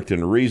lockdown worked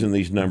and the reason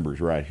these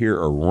numbers right here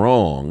are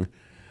wrong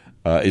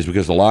is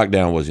because the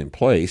lockdown was in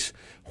place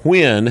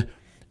when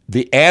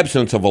the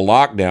absence of a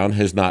lockdown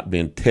has not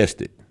been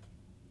tested.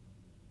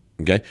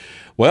 Okay?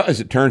 Well, as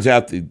it turns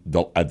out,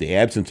 the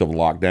absence of a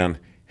lockdown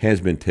has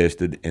been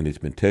tested, and it's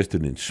been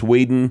tested in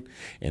Sweden,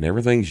 and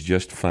everything's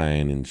just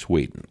fine in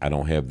Sweden. I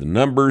don't have the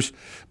numbers,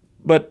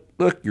 but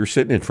look, you're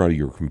sitting in front of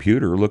your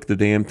computer. Look the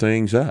damn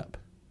things up.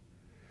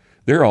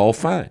 They're all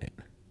fine,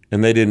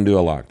 and they didn't do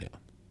a lockdown.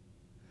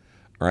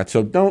 All right,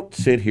 so don't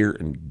sit here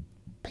and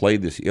play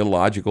this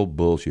illogical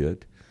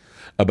bullshit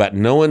about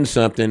knowing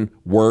something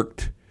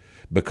worked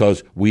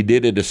because we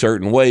did it a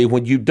certain way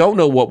when you don't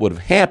know what would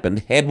have happened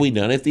had we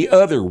done it the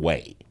other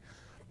way.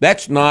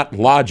 That's not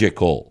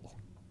logical.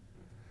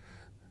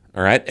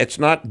 All right? It's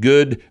not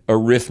good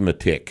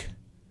arithmetic.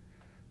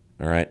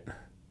 All right?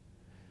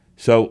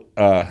 So,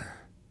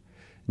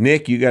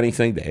 Nick, you got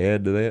anything to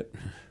add to that?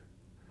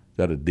 Is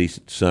that a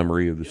decent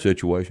summary of the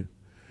situation?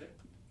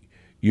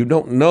 You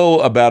don't know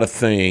about a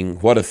thing,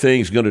 what a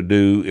thing's going to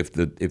do if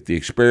the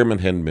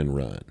experiment hadn't been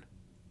run.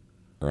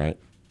 All right?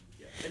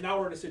 Yeah. And now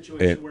we're in a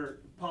situation where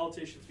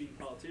politicians being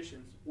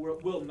politicians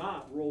will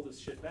not roll this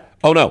shit back.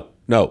 Oh,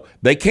 no.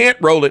 They can't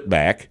roll it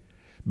back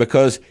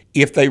because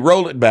if they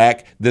roll it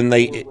back, then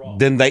they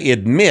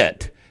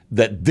admit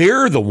that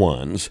they're the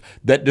ones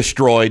that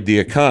destroyed the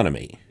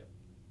economy.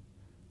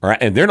 All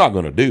right? And they're not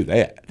going to do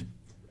that.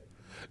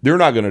 They're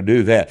not going to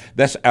do that.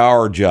 That's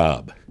our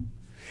job.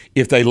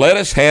 If they let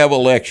us have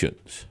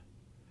elections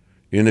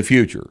in the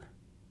future,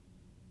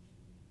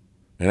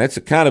 and that's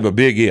a kind of a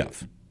big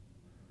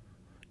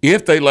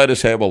if they let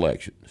us have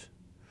elections,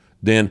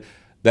 then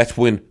that's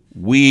when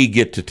we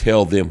get to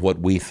tell them what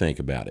we think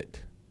about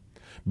it.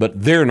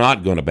 But they're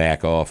not going to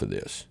back off of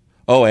this.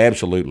 Oh,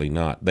 absolutely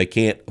not. They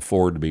can't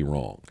afford to be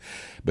wrong.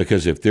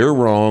 Because if they're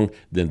wrong,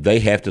 then they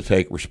have to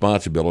take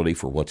responsibility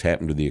for what's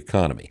happened to the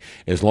economy.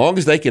 As long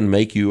as they can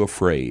make you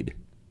afraid,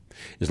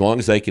 as long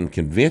as they can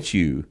convince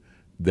you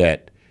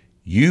that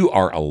you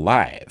are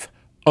alive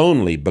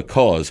only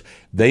because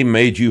they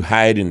made you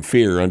hide in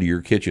fear under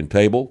your kitchen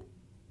table,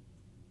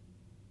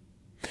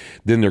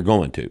 then they're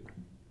going to.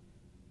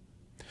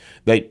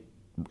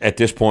 At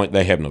this point,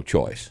 they have no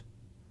choice.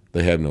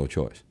 They have no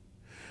choice.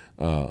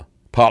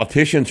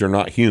 Politicians are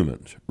not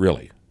humans,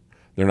 really.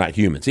 They're not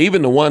humans.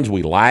 Even the ones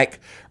we like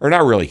are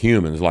not really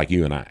humans like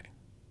you and I.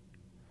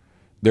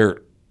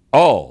 They're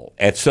all,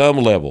 at some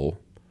level,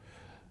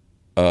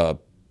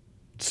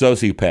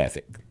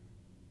 sociopathic.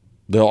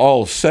 They'll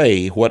all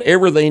say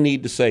whatever they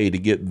need to say to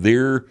get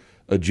their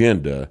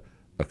agenda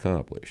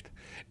accomplished.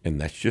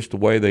 And that's just the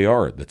way they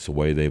are. That's the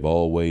way they've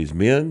always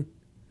been.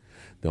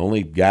 The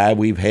only guy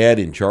we've had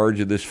in charge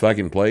of this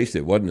fucking place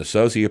that wasn't a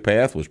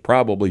sociopath was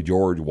probably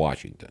George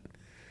Washington.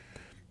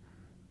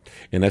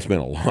 And that's been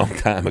a long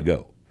time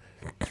ago.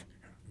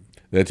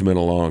 That's been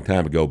a long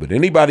time ago. But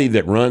anybody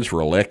that runs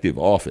for elective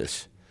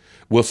office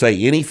will say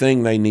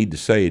anything they need to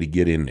say to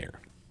get in there.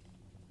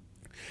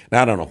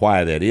 Now, I don't know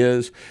why that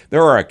is.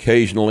 There are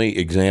occasionally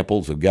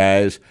examples of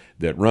guys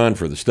that run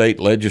for the state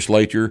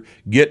legislature,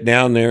 get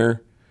down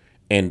there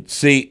and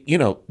see,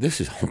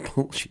 this is all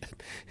bullshit.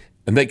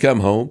 And they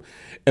come home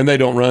and they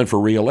don't run for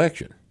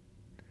re-election.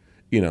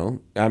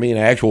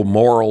 Actual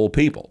moral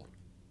people.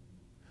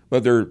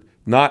 But there are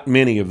not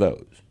many of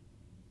those.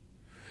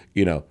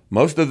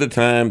 Most of the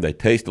time they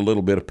taste a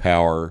little bit of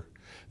power.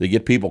 They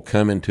get people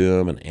coming to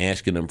them and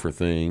asking them for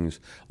things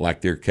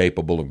like they're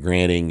capable of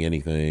granting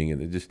anything,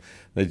 and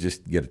they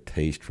just get a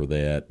taste for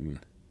that.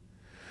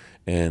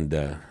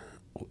 And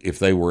if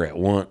they were at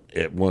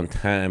one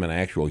time an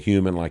actual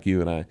human like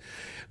you and I,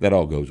 that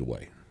all goes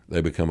away.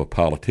 They become a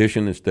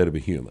politician instead of a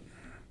human.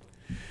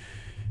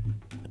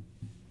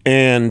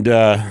 And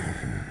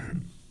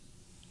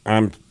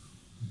I'm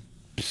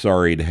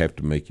sorry to have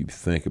to make you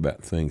think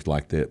about things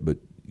like that, but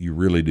you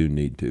really do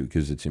need to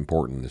because it's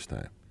important this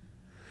time.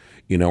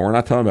 We're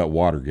not talking about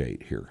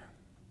Watergate here.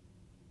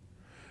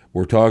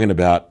 We're talking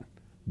about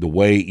the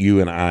way you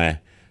and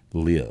I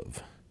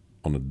live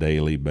on a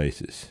daily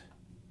basis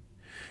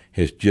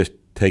has just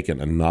taken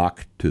a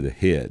knock to the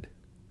head.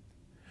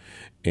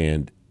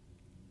 And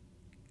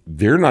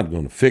they're not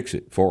going to fix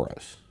it for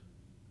us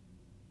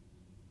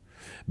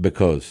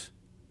because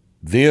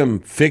them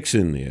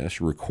fixing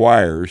this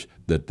requires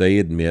that they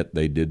admit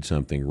they did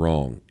something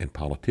wrong. And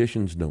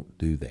politicians don't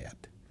do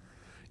that.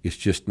 It's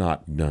just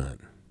not done.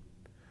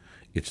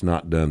 It's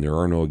not done. There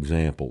are no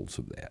examples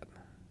of that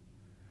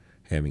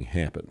having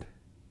happened.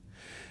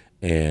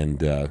 And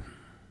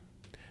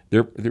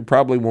there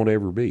probably won't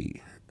ever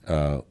be.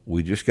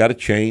 We just got to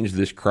change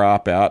this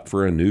crop out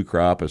for a new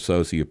crop of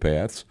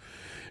sociopaths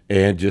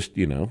and just,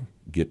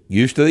 get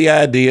used to the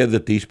idea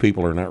that these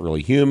people are not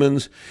really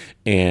humans,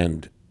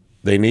 and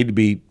they need to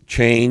be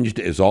changed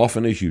as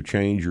often as you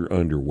change your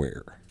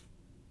underwear,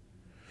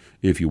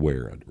 if you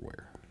wear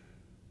underwear.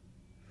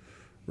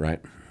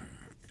 Right?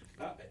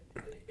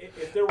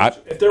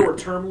 If there were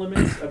term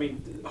limits, I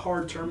mean,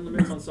 hard term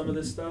limits on some of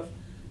this stuff,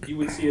 you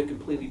would see a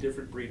completely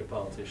different breed of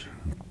politician.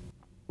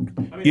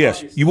 I mean,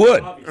 yes, you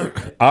would.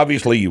 Right?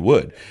 Obviously, you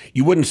would.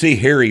 You wouldn't see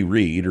Harry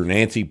Reid or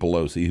Nancy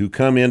Pelosi, who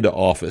come into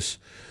office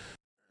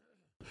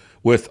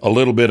with a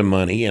little bit of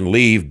money and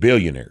leave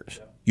billionaires.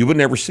 Yeah. You would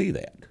never see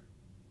that.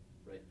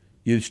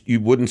 Right. You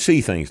wouldn't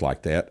see things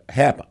like that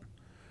happen.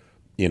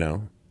 You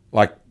know,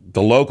 like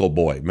the local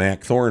boy,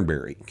 Mac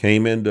Thornberry,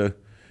 came into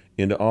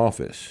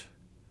office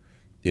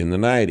in the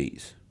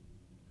 90s,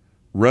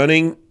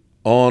 running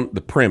on the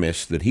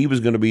premise that he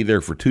was going to be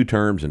there for 2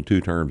 terms and 2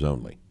 terms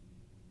only.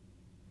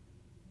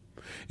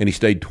 And he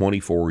stayed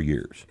 24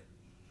 years.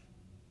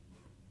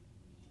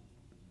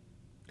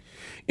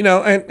 You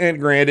know, and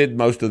granted,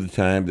 most of the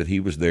time that he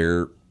was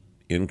there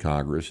in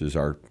Congress as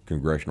our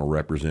congressional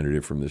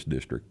representative from this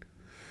district,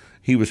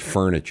 he was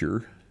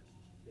furniture.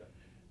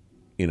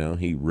 You know,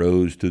 he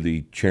rose to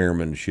the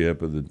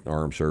chairmanship of the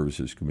Armed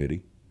Services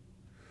Committee.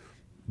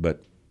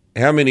 But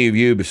how many of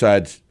you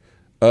besides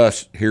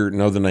us here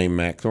know the name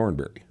Mac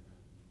Thornberry?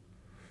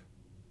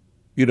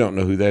 You don't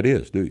know who that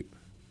is, do you?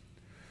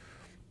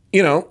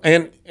 You know,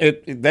 and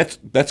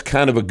that's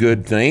kind of a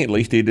good thing. At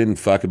least he didn't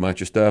fuck a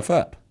bunch of stuff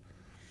up.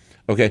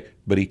 Okay,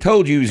 but he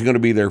told you he was going to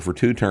be there for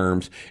 2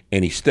 terms,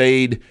 and he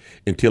stayed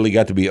until he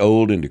got to be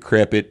old and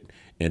decrepit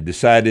and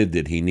decided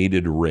that he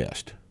needed a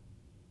rest.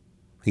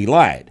 He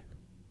lied.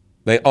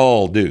 They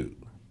all do.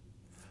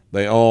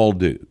 They all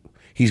do.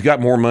 He's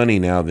got more money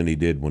now than he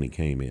did when he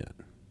came in.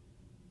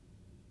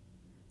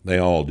 They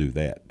all do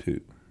that,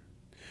 too.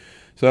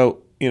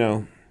 So, you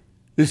know,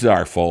 this is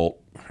our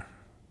fault.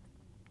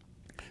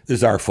 This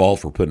is our fault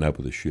for putting up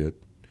with this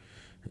shit.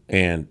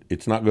 And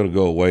it's not going to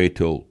go away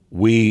till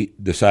we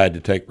decide to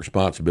take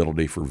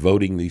responsibility for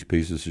voting these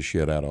pieces of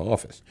shit out of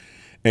office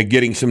and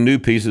getting some new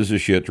pieces of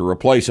shit to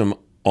replace them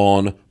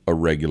on a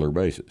regular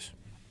basis.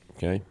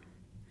 Okay?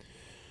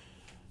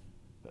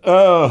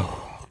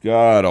 Oh,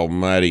 God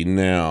almighty,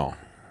 now.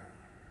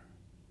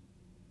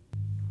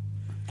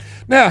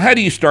 Now, how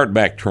do you start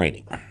back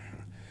training?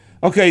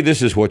 Okay,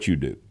 this is what you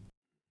do.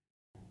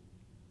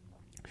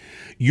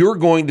 You're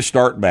going to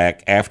start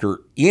back after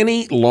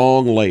any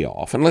long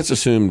layoff, and let's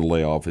assume the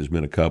layoff has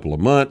been a couple of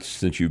months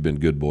since you've been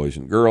good boys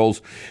and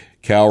girls,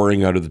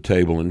 cowering under the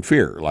table in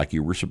fear like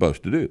you were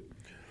supposed to do.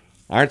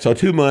 All right, so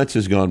 2 months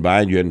has gone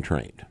by and you hadn't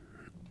trained.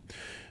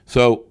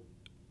 So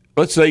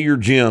let's say your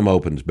gym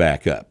opens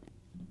back up.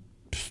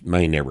 This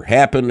may never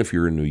happen if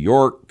you're in New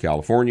York,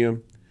 California.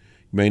 You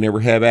may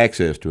never have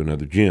access to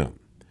another gym.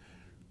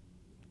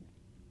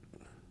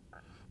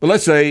 But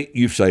let's say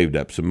you've saved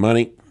up some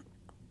money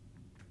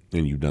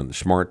and you've done the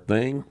smart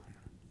thing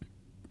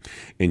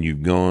and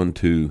you've gone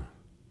to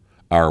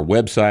our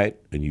website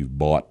and you've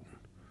bought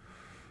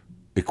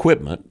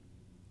equipment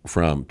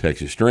from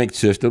Texas Strength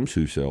Systems,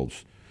 who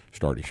sells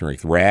starting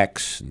strength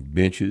racks and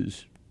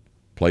benches,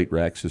 plate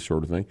racks, this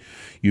sort of thing.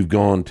 You've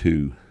gone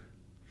to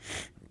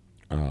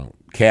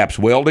Caps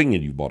Welding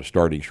and you've bought a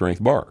starting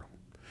strength bar.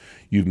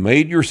 You've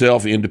made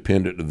yourself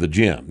independent of the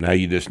gym. Now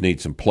you just need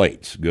some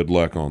plates. Good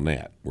luck on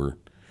that. We're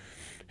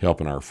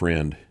helping our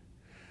friend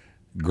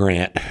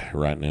Grant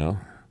right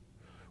now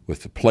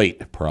with the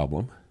plate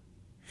problem.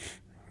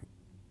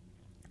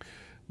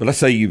 But let's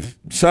say you've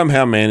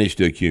somehow managed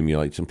to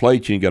accumulate some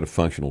plates and you've got a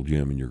functional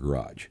gym in your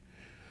garage.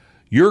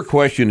 Your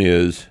question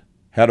is,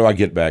 how do I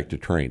get back to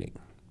training?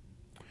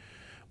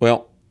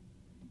 Well,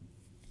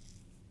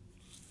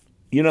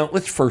 you know,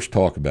 let's first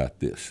talk about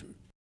this.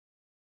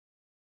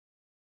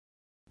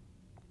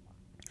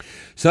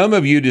 Some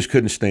of you just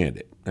couldn't stand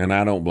it, and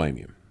I don't blame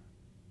you.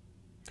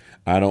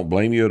 I don't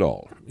blame you at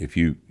all. If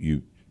you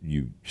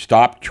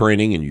stopped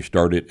training and you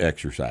started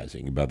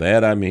exercising. By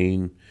that I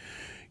mean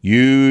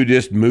you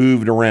just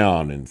moved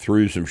around and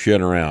threw some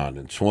shit around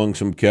and swung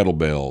some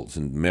kettlebells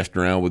and messed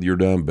around with your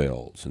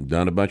dumbbells and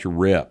done a bunch of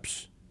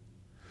reps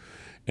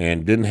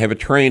and didn't have a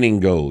training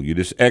goal. You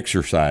just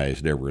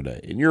exercised every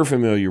day. And you're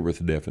familiar with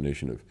the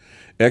definition of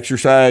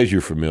exercise.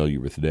 You're familiar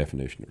with the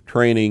definition of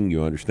training.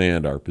 You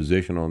understand our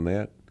position on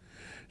that.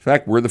 In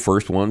fact, we're the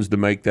first ones to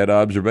make that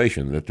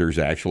observation that there's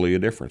actually a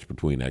difference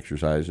between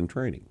exercise and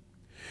training.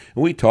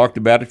 And we talked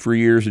about it for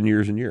years and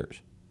years and years.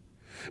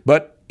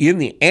 But in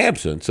the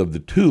absence of the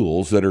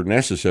tools that are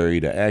necessary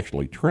to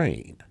actually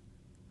train,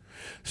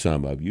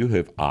 some of you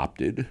have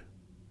opted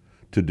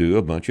to do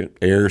a bunch of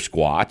air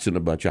squats and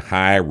a bunch of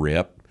high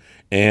rep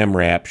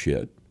AMRAP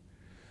shit.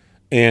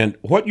 And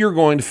what you're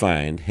going to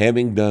find,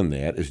 having done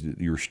that, is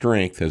that your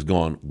strength has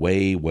gone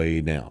way,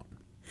 way down.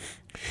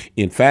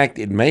 In fact,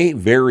 it may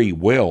very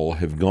well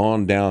have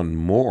gone down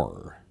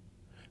more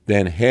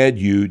than had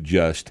you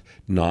just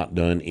not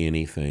done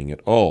anything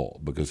at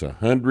all, because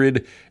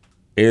 100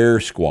 air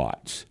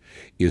squats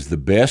is the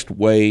best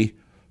way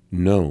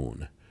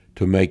known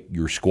to make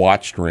your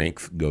squat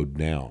strength go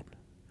down.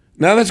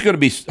 Now, that's going to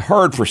be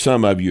hard for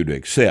some of you to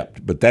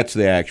accept, but that's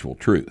the actual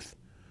truth.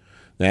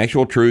 The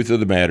actual truth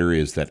of the matter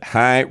is that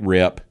high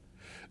rep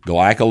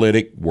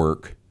glycolytic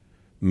work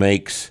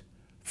makes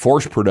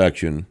force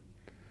production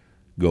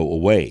go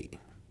away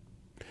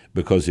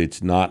because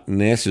it's not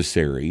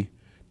necessary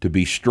to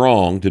be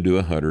strong to do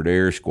 100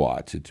 air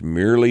squats. It's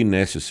merely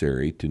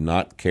necessary to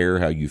not care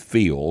how you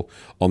feel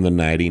on the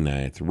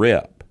 99th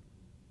rep.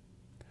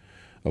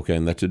 Okay,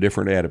 and that's a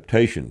different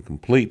adaptation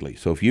completely.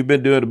 So if you've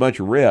been doing a bunch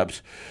of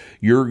reps,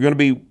 you're going to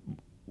be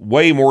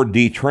way more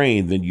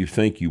detrained than you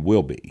think you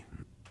will be.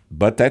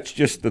 But that's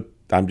just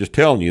I'm just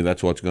telling you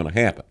that's what's going to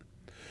happen.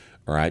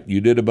 All right,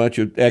 you did a bunch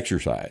of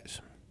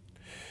exercise.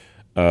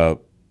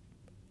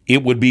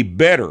 It would be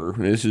better,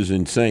 this is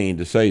insane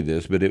to say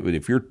this, but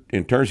if you're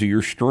in terms of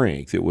your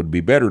strength, it would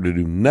be better to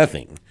do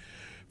nothing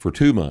for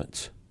 2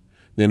 months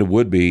than it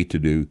would be to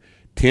do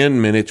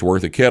 10 minutes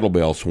worth of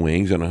kettlebell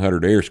swings and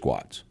 100 air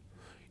squats.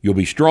 You'll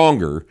be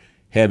stronger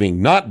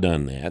having not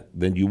done that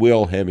than you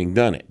will having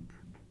done it.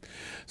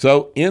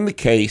 So in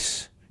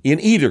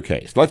either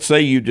case, let's say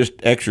you just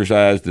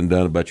exercised and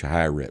done a bunch of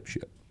high rep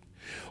shit.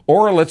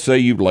 Or let's say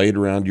you've laid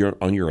around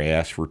on your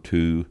ass for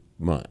 2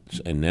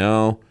 months and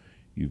now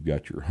you've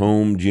got your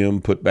home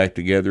gym put back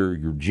together,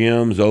 your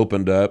gym's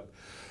opened up,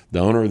 the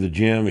owner of the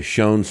gym has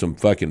shown some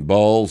fucking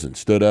balls and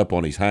stood up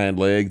on his hind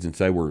legs and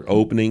say we're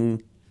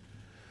opening,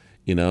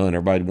 and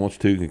everybody wants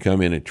to can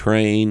come in and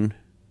train.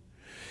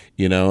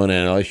 And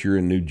unless you're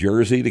in New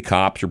Jersey, the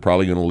cops are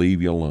probably going to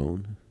leave you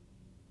alone.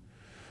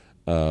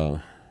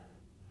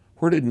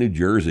 Where did New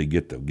Jersey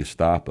get the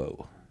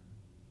Gestapo?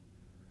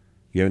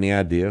 You have any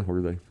idea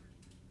where they?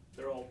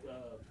 They're all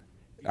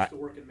used to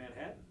work in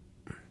Manhattan.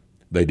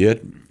 They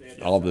did?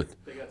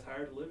 They got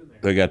tired of living there.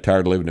 They got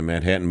tired of living in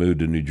Manhattan, moved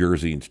to New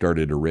Jersey, and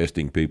started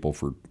arresting people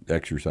for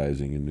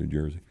exercising in New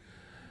Jersey.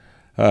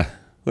 Well,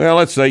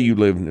 let's say you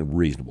live in a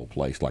reasonable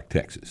place like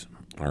Texas,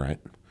 all right,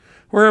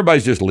 where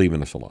everybody's just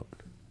leaving us alone.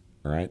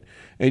 All right,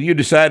 and you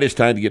decide it's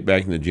time to get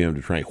back in the gym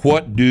to train.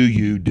 What do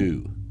you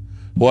do?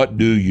 What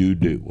do you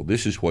do? Well,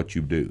 this is what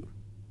you do.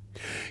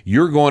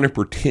 You're going to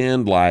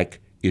pretend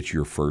like it's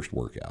your first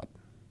workout.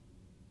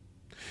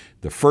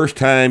 The first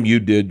time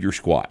you did your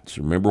squats,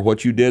 remember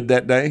what you did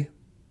that day?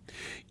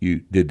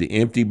 You did the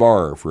empty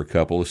bar for a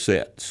couple of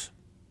sets.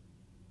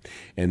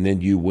 And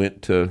then you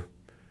went to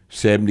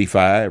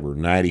 75 or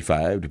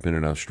 95,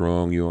 depending on how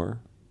strong you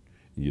are.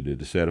 You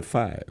did a set of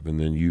 5.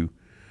 And then you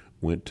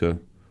went to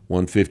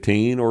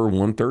 115 or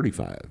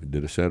 135 and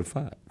did a set of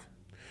 5.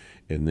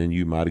 And then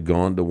you might have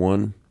gone to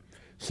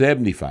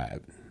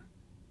 175,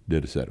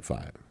 did a set of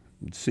 5.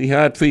 Let's see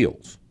how it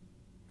feels.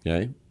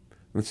 Okay?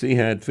 Let's see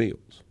how it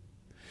feels.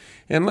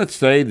 And let's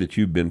say that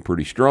you've been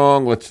pretty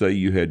strong. Let's say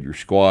you had your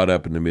squat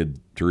up in the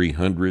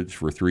mid-300s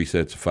for 3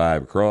 sets of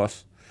 5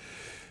 across.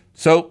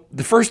 So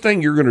the first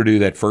thing you're going to do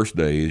that first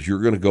day is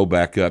you're going to go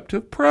back up to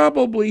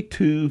probably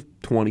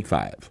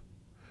 225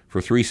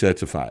 for 3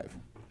 sets of 5.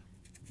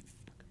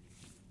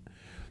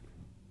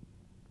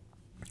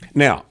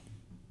 Now,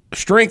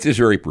 strength is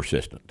very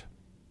persistent,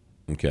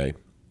 okay?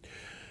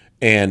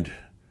 And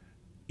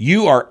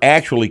you are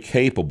actually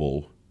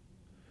capable,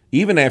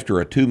 even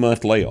after a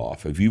 2-month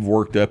layoff, if you've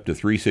worked up to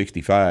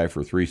 365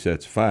 for 3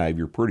 sets of 5,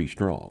 you're pretty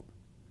strong.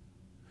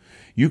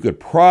 You could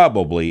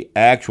probably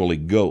actually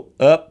go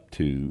up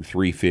to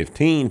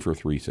 315 for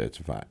 3 sets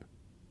of 5.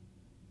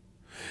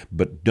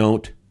 But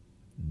don't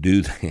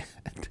do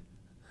that,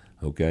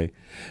 okay?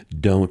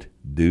 Don't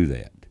do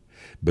that.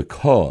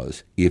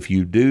 Because if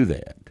you do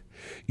that,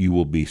 you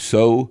will be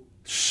so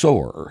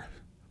sore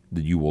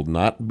that you will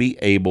not be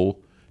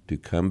able to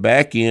come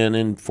back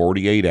in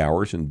 48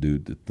 hours and do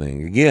the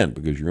thing again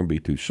because you're going to be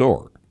too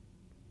sore.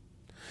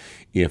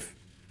 If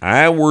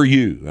I were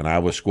you and I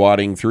was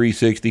squatting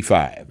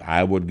 365,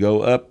 I would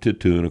go up to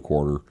 2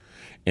 1/4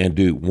 and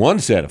do 1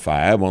 set of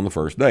 5 on the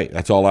first day.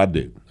 That's all I'd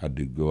do.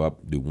 I'd go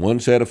up, do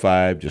 1 set of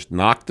 5, just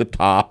knock the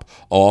top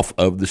off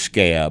of the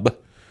scab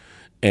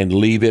and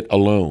leave it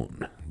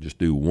alone. Just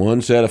do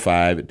 1 set of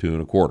 5 at 2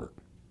 1/4.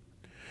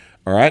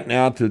 All right,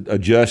 now to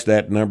adjust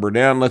that number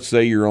down, let's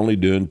say you're only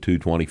doing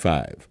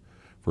 225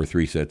 for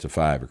 3 sets of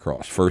 5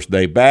 across. First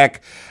day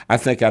back, I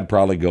think I'd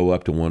probably go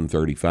up to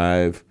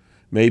 135,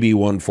 maybe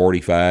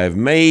 145,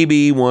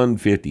 maybe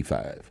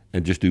 155,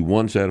 and just do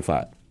 1 set of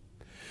 5.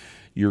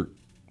 You're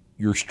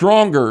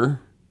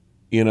stronger,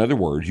 in other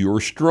words,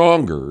 you're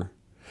stronger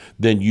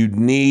than you'd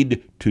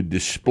need to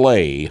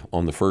display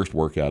on the first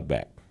workout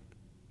back.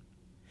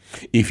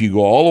 If you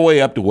go all the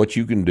way up to what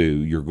you can do,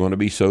 you're going to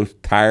be so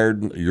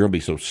tired, you're going to be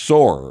so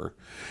sore,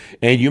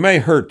 and you may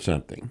hurt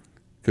something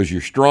because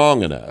you're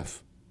strong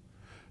enough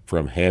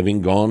from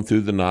having gone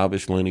through the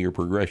novice linear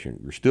progression.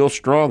 You're still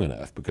strong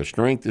enough because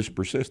strength is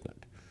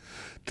persistent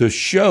to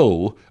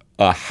show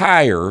a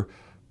higher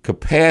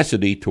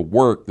capacity to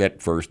work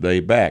that first day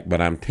back.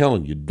 But I'm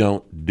telling you,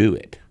 don't do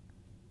it.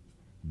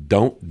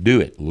 Don't do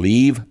it.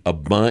 Leave a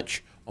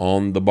bunch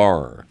on the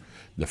bar.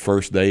 The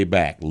first day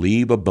back,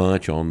 leave a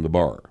bunch on the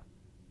bar.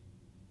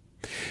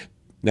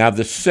 Now,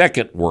 the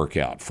second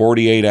workout,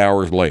 48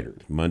 hours later,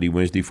 Monday,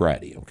 Wednesday,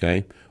 Friday,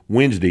 okay?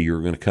 Wednesday,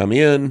 you're going to come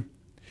in.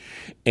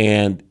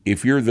 And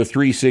if you're the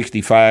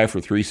 365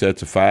 for 3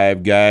 sets of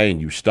 5 guy and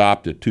you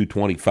stopped at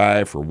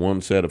 225 for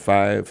 1 set of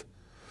 5,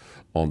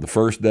 on the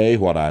first day,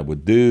 what I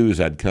would do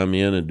is I'd come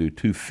in and do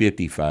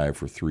 255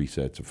 for 3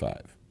 sets of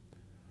 5.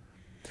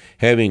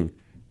 Having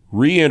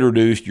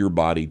reintroduced your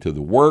body to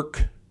the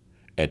work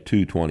at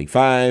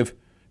 225,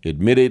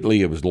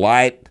 admittedly it was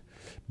light,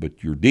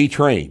 but you're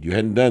detrained. You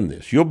hadn't done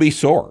this. You'll be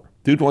sore.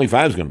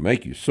 225 is going to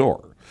make you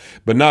sore,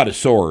 but not as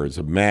sore as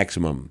a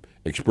maximum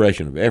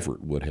expression of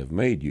effort would have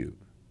made you.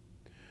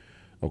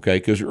 Okay,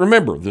 because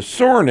remember, the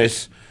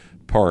soreness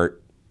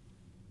part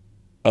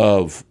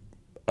of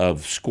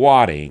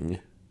squatting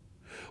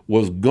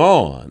was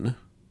gone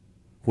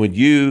when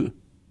you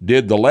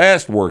did the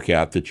last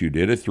workout that you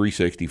did at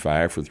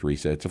 365 for 3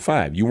 sets of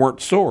 5. You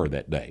weren't sore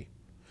that day.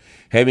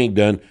 Having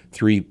done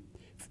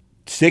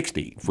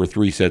 360 for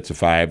 3 sets of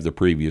 5 the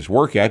previous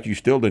workout, you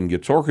still didn't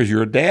get sore because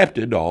you're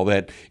adapted to all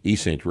that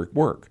eccentric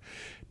work.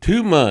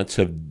 2 months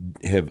have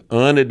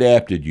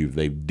unadapted you.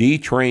 They've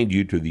detrained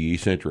you to the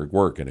eccentric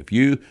work. And if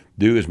you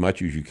do as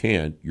much as you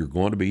can, you're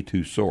going to be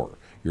too sore.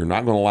 You're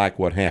not going to like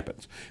what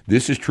happens.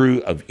 This is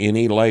true of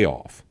any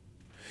layoff.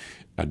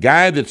 A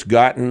guy that's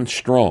gotten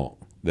strong,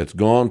 that's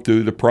gone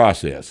through the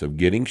process of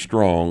getting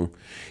strong,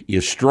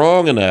 is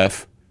stronger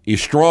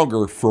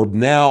from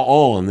now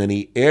on than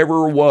he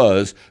ever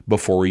was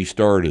before he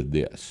started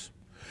this.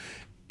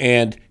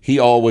 And he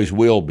always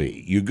will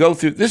be. You go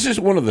through, this is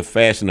one of the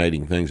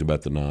fascinating things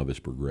about the novice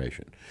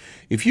progression.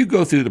 If you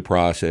go through the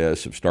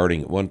process of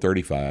starting at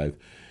 135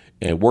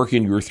 and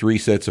working your 3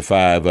 sets of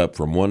 5 up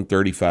from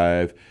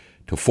 135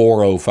 to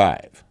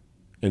 405,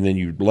 and then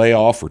you lay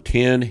off for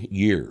 10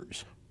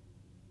 years.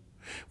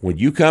 When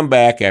you come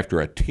back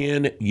after a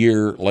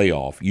 10-year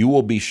layoff, you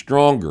will be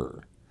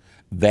stronger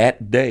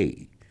that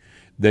day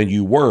than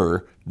you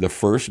were the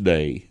first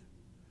day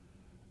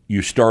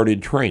you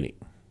started training,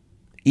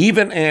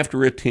 even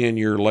after a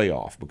 10-year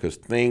layoff, because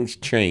things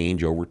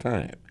change over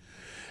time.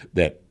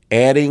 That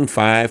adding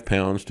 5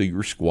 pounds to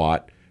your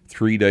squat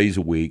 3 days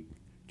a week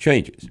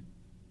changes.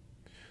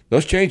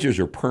 Those changes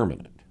are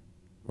permanent.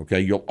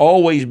 Okay, you'll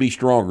always be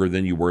stronger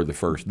than you were the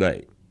first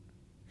day.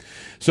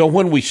 So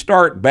when we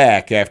start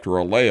back after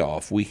a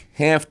layoff, we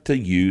have to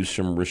use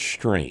some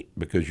restraint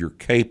because you're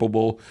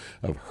capable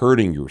of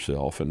hurting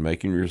yourself and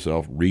making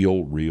yourself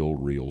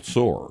real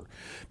sore.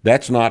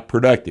 That's not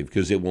productive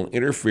because it will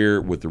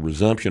interfere with the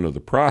resumption of the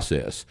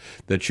process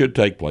that should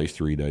take place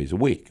 3 days a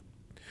week.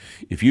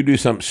 If you do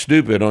something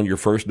stupid on your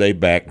first day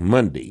back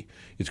Monday,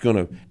 it's going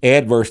to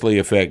adversely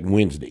affect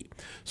Wednesday.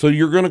 So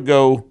you're going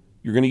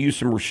to use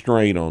some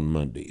restraint on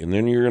Monday, and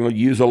then you're going to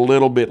use a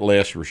little bit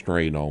less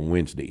restraint on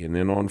Wednesday. And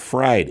then on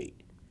Friday,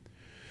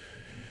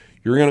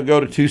 you're going to go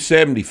to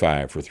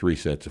 275 for 3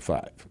 sets of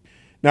 5.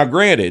 Now,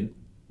 granted,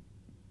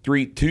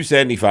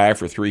 275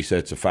 for 3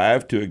 sets of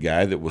 5 to a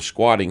guy that was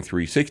squatting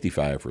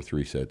 365 for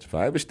 3 sets of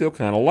 5 is still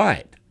kind of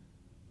light.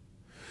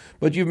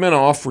 But you've been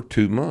off for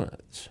 2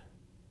 months.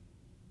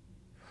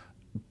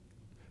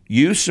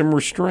 Use some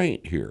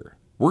restraint here.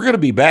 We're going to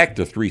be back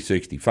to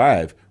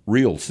 365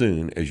 real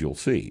soon, as you'll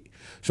see.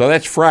 So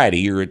that's Friday.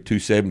 You're at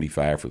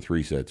 275 for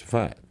 3 sets of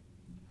 5.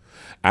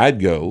 I'd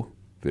go,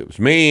 if it was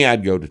me,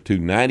 I'd go to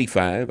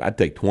 295. I'd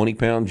take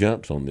 20-pound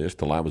jumps on this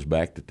till I was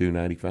back to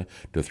 295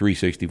 to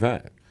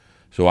 365.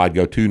 So I'd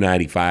go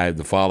 295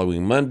 the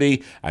following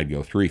Monday. I'd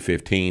go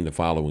 315 the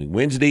following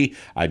Wednesday.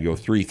 I'd go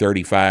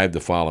 335 the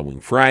following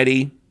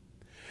Friday.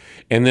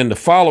 And then the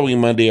following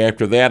Monday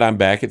after that, I'm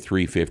back at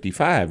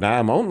 355. Now,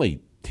 I'm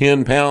only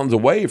 10 pounds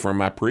away from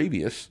my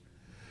previous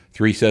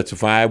 3 sets of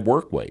 5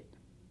 work weight.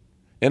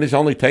 And it's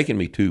only taken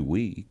me 2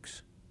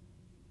 weeks.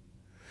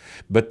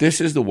 But this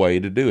is the way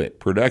to do it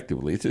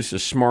productively. It's just a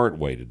smart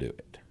way to do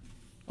it.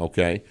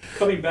 Okay?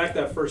 Coming back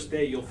that first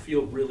day, you'll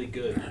feel really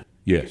good.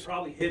 Yes. You could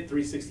probably hit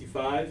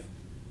 365.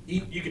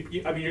 You're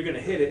going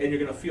to hit it, and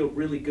you're going to feel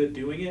really good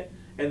doing it,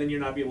 and then you're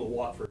not be able to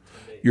walk for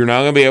 10 days. You're not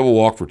going to be able to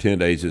walk for 10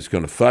 days. It's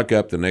going to fuck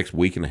up the next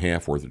week and a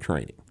half worth of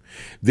training.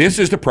 This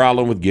is the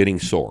problem with getting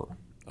sore.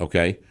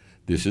 Okay?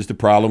 This is the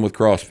problem with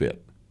CrossFit.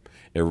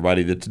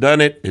 Everybody that's done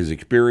it has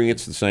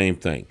experienced the same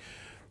thing.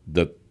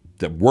 The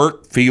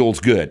work feels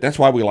good. That's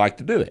why we like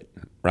to do it,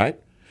 right?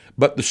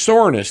 But the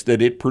soreness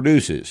that it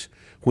produces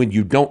when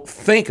you don't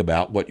think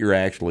about what you're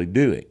actually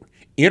doing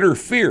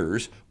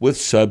interferes with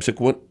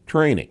subsequent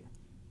training.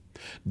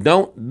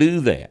 Don't do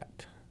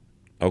that,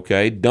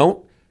 okay?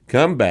 Don't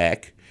come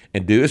back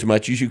and do as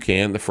much as you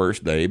can the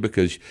first day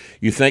because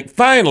you think,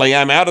 finally,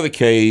 I'm out of the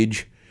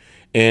cage,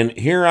 and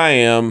here I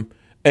am,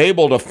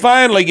 able to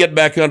finally get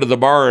back under the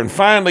bar and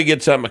finally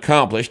get something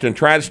accomplished and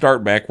try to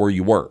start back where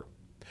you were.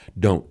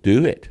 Don't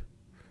do it.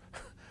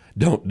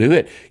 Don't do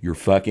it. You're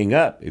fucking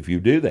up if you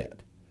do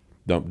that.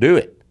 Don't do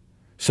it.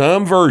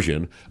 Some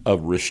version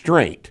of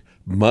restraint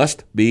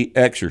must be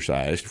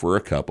exercised for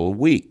a couple of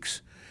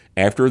weeks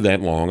after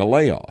that long a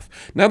layoff.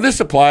 Now, this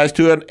applies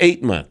to an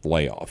 8-month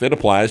layoff. It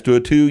applies to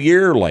a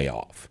 2-year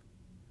layoff.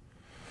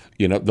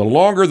 The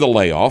longer the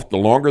layoff, the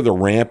longer the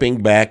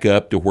ramping back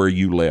up to where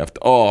you left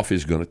off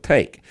is going to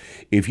take.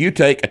 If you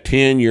take a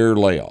 10-year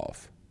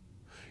layoff,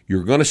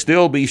 you're going to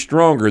still be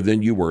stronger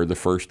than you were the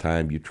first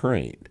time you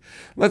trained.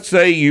 Let's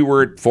say you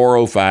were at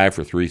 405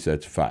 for 3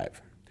 sets of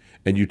 5,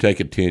 and you take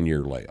a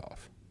 10-year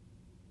layoff.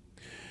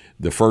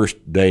 The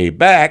first day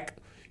back,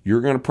 you're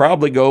going to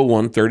probably go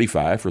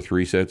 135 for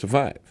 3 sets of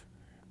 5.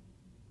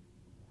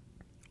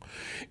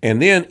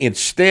 And then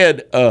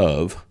instead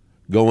of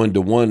going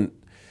to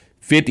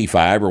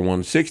 155 or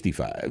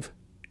 165,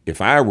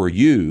 if I were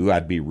you,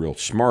 I'd be real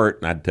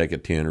smart and I'd take a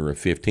 10 or a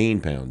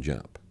 15-pound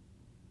jump.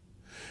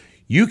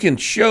 You can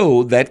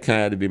show that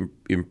kind of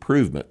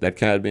improvement, that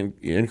kind of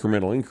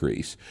incremental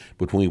increase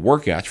between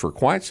workouts for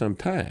quite some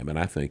time, and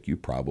I think you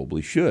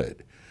probably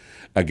should.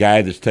 A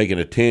guy that's taken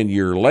a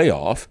 10-year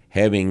layoff,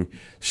 having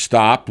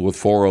stopped with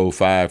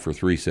 405 for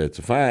 3 sets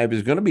of 5,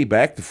 is going to be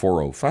back to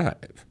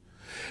 405.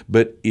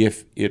 But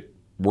if it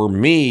were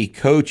me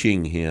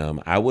coaching him,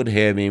 I would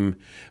have him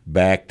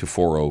back to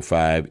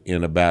 405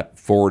 in about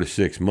 4 to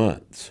 6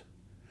 months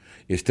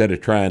instead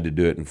of trying to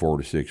do it in 4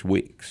 to 6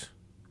 weeks.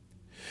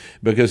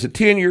 Because a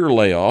 10-year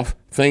layoff,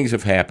 things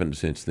have happened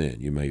since then.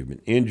 You may have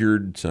been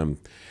injured, some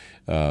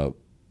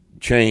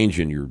change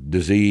in your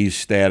disease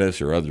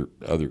status or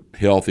other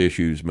health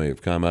issues may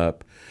have come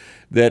up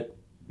that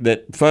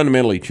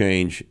fundamentally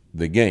change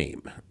the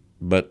game.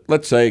 But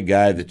let's say a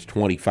guy that's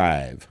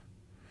 25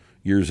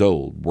 years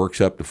old works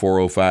up to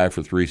 405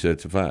 for 3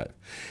 sets of 5,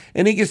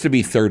 and he gets to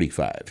be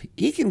 35.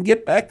 He can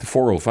get back to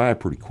 405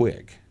 pretty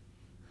quick.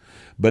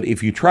 But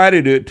if you try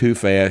to do it too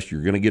fast,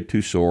 you're going to get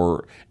too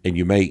sore, and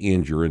you may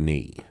injure a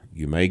knee.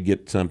 You may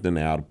get something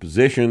out of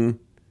position.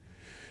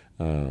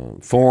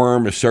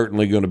 Form is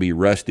certainly going to be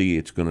rusty.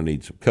 It's going to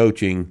need some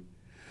coaching.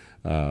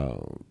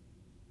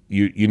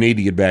 You need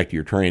to get back to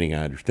your training.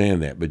 I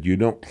understand that. But you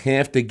don't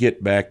have to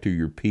get back to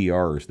your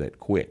PRs that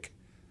quick,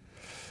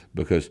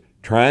 because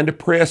trying to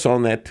press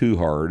on that too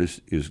hard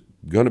is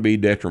going to be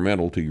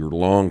detrimental to your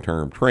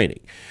long-term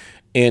training.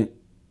 And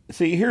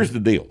see, here's the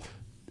deal.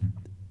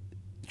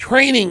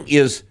 Training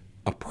is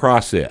a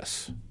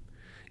process.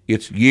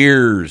 It's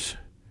years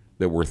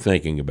that we're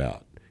thinking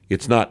about.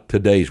 It's not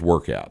today's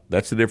workout.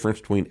 That's the difference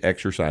between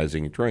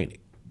exercising and training.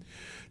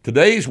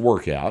 Today's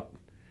workout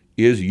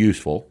is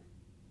useful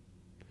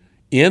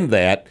in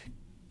that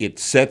it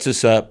sets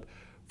us up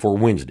for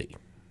Wednesday.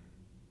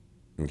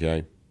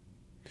 Okay?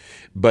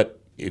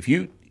 But if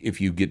you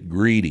get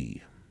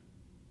greedy,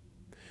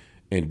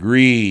 and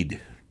greed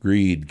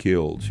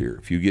kills here.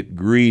 If you get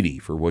greedy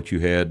for what you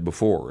had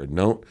before and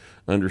don't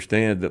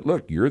understand that,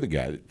 look, you're the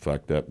guy that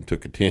fucked up and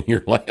took a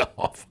 10-year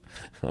layoff,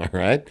 all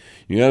right?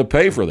 You got to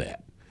pay for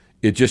that.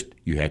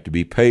 You have to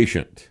be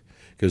patient,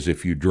 because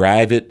if you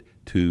drive it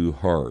too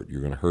hard,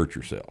 you're going to hurt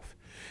yourself.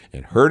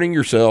 And hurting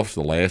yourself is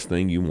the last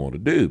thing you want to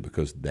do,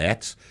 because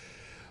that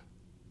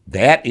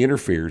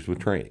interferes with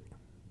training.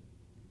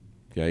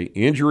 Okay,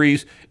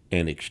 injuries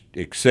and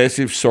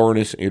excessive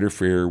soreness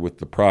interfere with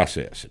the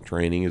process, and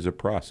training is a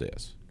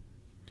process.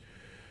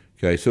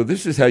 Okay, so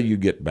this is how you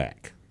get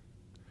back.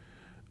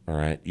 All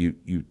right,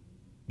 you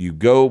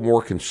go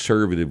more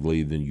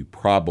conservatively than you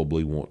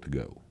probably want to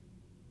go.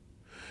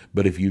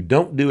 But if you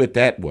don't do it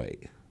that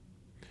way,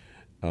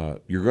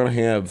 you're going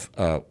to have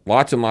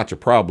lots and lots of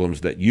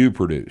problems that you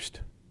produced.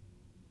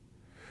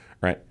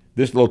 All right,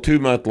 this little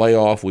 2-month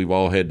layoff we've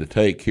all had to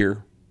take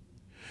here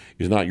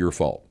is not your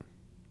fault.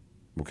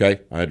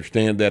 Okay, I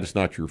understand that it's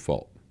not your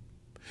fault.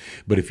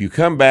 But if you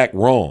come back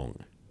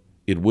wrong,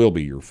 it will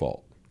be your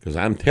fault. Because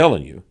I'm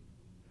telling you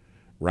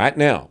right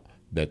now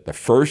that the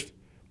first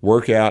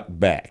workout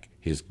back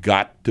has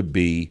got to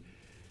be,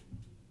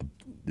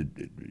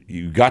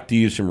 you got to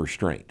use some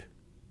restraint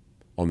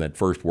on that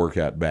first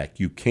workout back.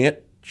 You can't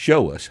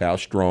show us how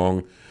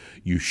strong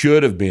you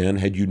should have been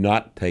had you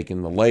not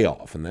taken the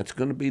layoff. And that's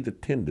going to be the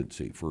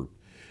tendency for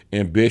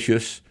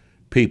ambitious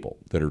people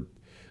that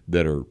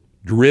are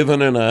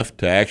driven enough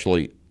to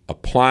actually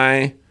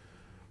apply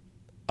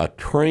a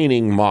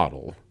training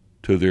model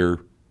to their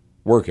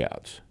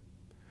workouts.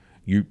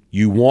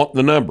 You want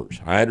the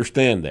numbers. I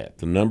understand that.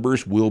 The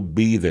numbers will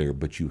be there,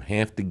 but you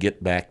have to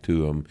get back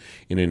to them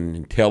in an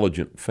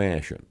intelligent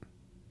fashion,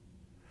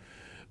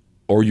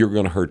 or you're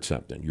going to hurt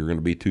something. You're going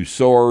to be too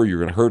sore. You're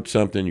going to hurt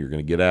something. You're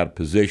going to get out of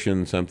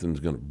position. Something's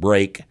going to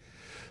break.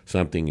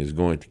 Something is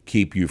going to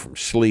keep you from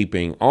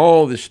sleeping.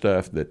 All this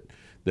stuff that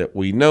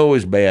we know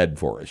is bad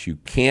for us. You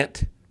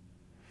can't,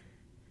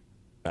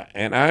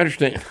 and I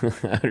understand,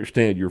 I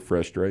understand your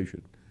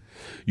frustration.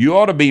 You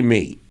ought to be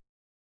me.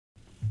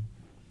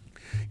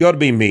 You ought to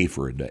be me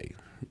for a day,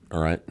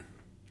 all right?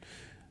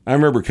 I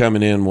remember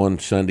coming in one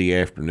Sunday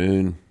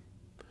afternoon,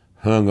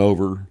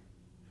 hungover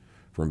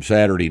from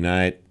Saturday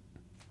night,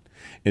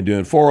 and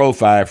doing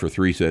 405 for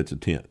 3 sets of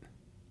 10.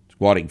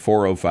 Squatting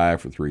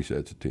 405 for 3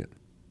 sets of 10.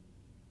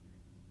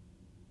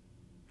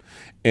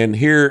 And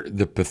here,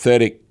 the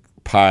pathetic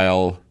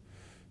pile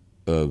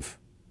of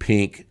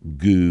pink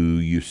goo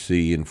you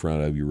see in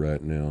front of you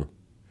right now.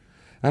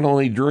 I can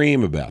only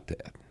dream about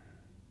that.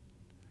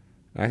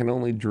 I can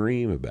only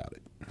dream about it.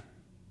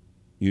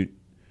 You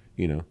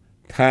know,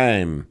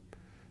 time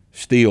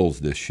steals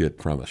this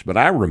shit from us. But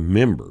I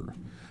remember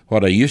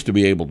what I used to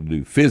be able to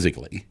do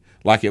physically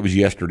like it was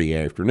yesterday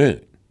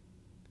afternoon.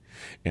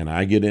 And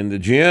I get in the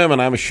gym,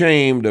 and I'm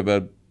ashamed of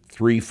a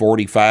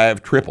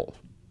 345 triple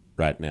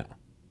right now.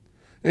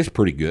 It's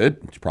pretty good.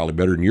 It's probably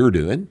better than you're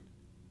doing,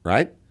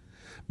 right?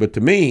 But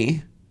to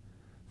me,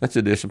 that's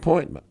a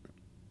disappointment.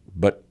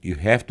 But you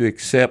have to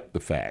accept the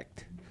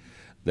fact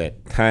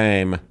that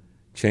time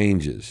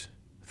changes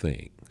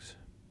things.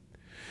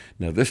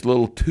 Now, this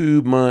little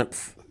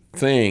 2-month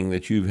thing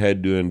that you've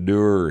had to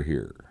endure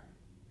here,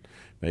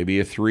 maybe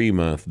a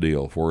 3-month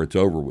deal before it's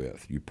over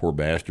with. You poor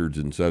bastards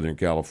in Southern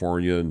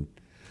California and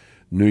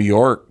New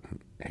York,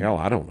 hell,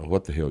 I don't know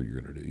what the hell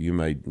you're going to do. You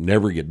may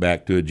never get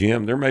back to a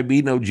gym. There may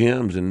be no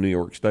gyms in New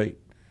York State.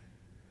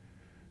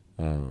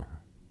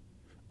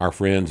 Our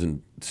friends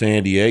in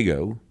San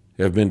Diego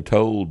have been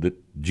told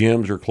that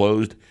gyms are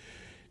closed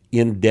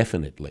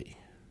indefinitely.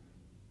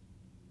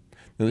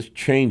 Now, this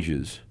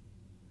changes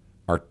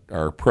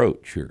our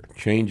approach here. It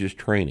changes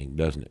training,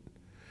 doesn't it?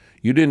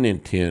 You didn't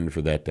intend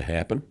for that to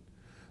happen.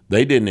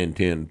 They didn't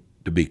intend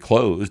to be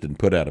closed and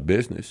put out of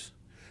business.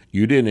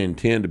 You didn't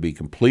intend to be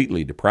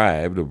completely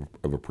deprived of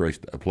a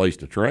place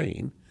to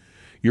train.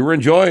 You were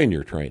enjoying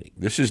your training.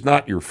 This is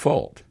not your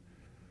fault.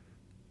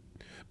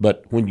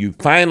 But when you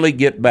finally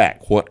get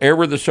back,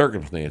 whatever the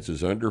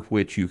circumstances under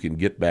which you can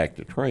get back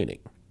to training,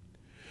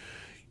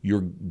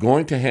 you're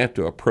going to have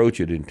to approach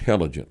it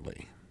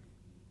intelligently.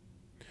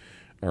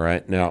 All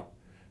right. Now,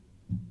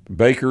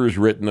 Baker has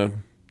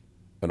written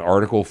an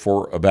article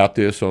about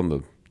this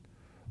on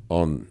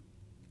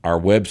our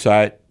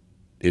website.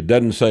 It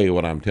doesn't say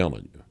what I'm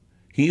telling you.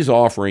 He's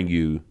offering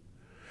you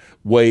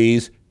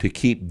ways to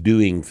keep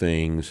doing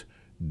things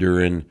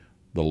during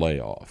the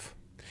layoff.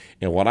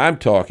 And what I'm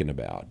talking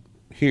about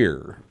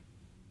here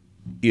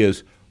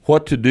is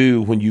what to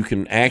do when you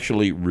can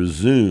actually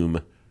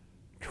resume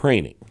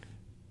training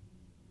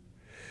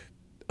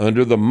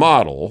under the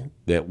model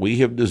that we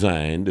have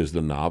designed as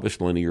the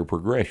novice linear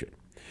progression.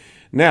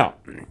 Now,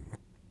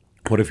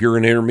 what if you're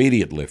an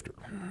intermediate lifter?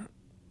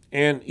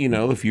 And,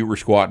 if you were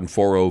squatting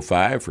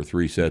 405 for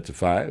 3 sets of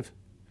 5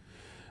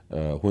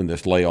 when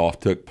this layoff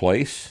took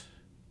place,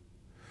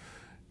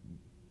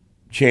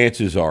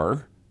 chances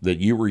are that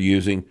you were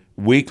using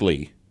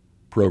weekly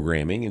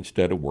programming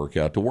instead of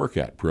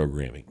workout-to-workout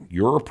programming.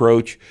 Your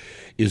approach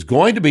is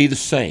going to be the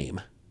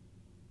same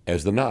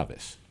as the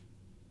novice.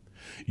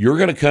 You're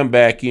going to come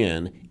back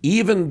in,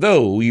 even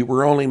though you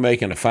were only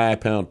making a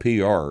 5-pound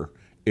PR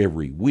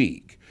every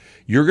week.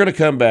 You're going to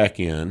come back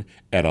in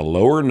at a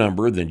lower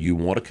number than you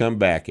want to come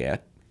back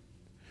at.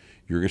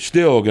 You're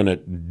still going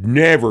to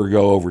never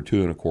go over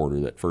 2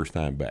 1/4 that first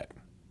time back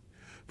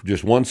for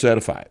just 1 set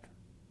of 5.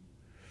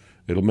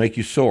 It'll make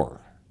you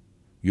sore.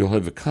 You'll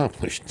have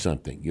accomplished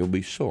something. You'll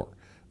be sore.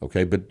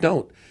 Okay, but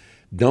don't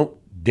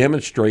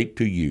demonstrate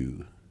to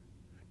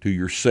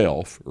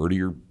yourself, or to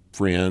your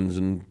friends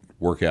and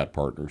workout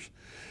partners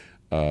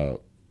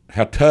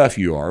how tough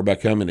you are by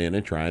coming in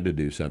and trying to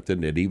do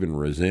something that even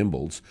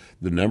resembles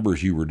the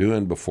numbers you were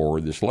doing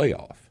before this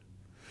layoff.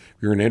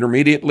 If you're an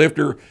intermediate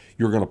lifter,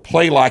 you're going to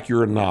play like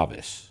you're a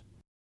novice.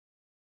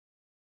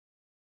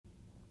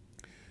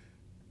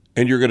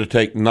 And you're going to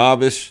take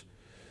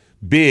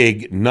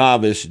big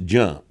novice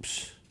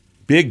jumps,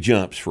 big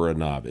jumps for a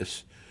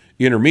novice,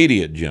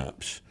 intermediate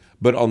jumps,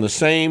 but on the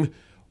same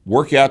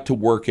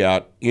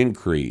workout-to-workout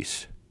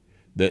increase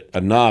that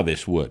a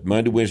novice would.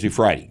 Monday, Wednesday,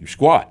 Friday, you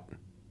squat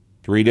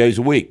 3 days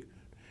a week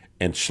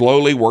and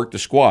slowly work the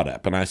squat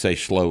up. And I say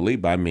slowly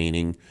by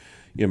meaning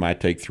it might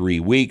take 3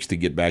 weeks to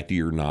get back to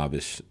your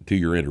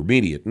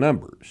intermediate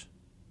numbers.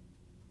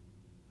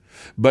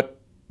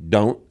 But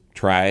don't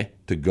try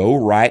to go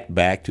right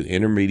back to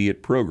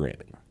intermediate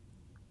programming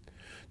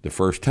the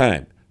first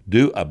time.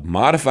 Do a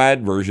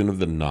modified version of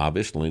the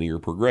novice linear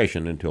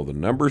progression until the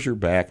numbers are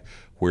back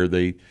where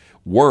they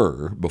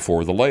were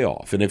before the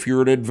layoff. And if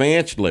you're an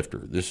advanced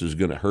lifter, this is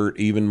going to hurt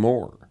even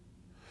more.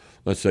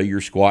 Let's say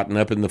you're squatting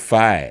up in the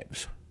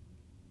 5s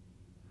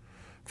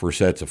for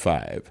sets of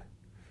 5.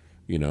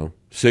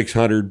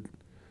 600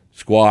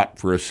 squat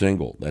for a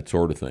single, that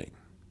sort of thing.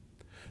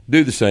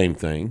 Do the same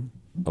thing,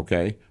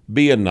 okay?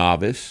 Be a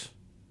novice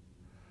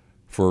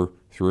for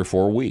 3 or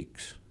 4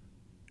 weeks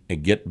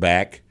and get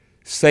back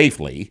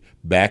safely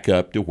back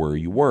up to where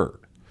you were.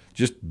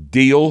 Just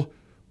deal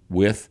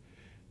with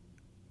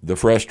the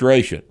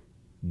frustration.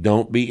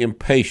 Don't be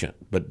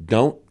impatient, but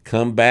don't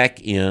come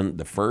back in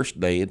the first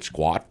day and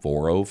squat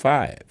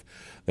 405.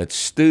 That's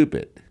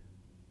stupid.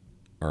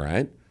 All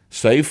right?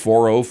 Save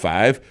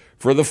 405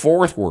 for the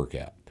 4th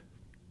workout.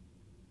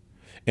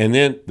 And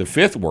then the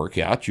 5th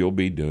workout, you'll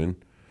be doing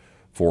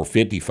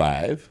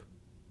 455.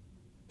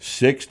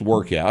 6th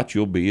workout,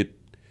 you'll be at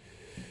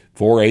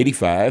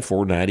 485,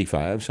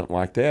 495, something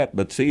like that.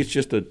 But see, it's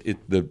just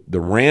the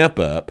ramp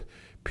up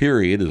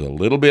period is a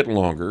little bit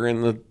longer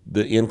and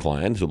the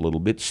incline is a little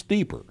bit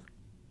steeper.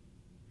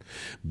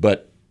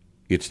 But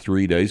it's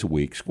 3 days a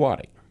week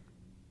squatting,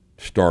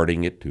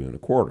 starting at 2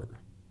 1/4.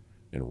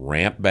 and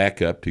ramp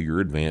back up to your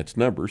advanced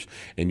numbers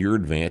and your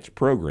advanced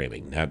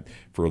programming. Now,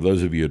 for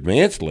those of you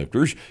advanced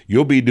lifters,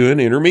 you'll be doing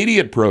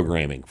intermediate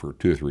programming for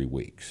 2 or 3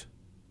 weeks,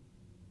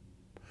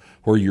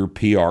 where you're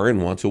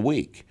PRing once a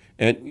week.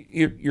 And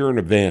you're an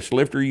advanced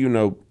lifter. You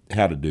know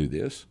how to do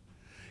this.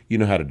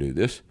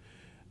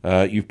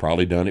 You've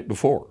probably done it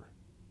before.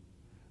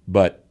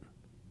 But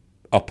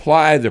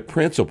apply the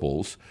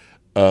principles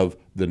of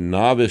the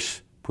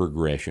novice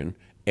progression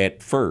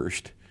at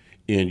first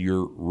in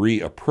your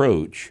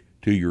reapproach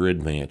to your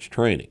advanced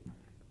training.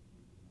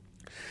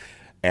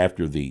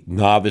 After the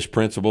novice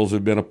principles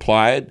have been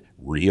applied,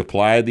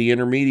 reapply the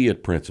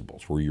intermediate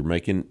principles where you're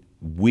making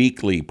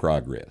weekly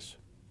progress.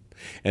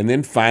 And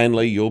then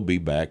finally, you'll be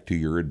back to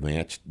your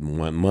advanced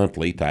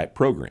monthly type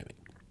programming.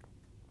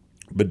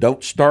 But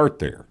don't start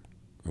there,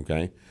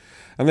 okay?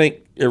 I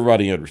think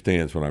everybody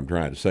understands what I'm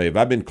trying to say. Have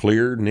I been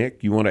clear,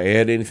 Nick? You want to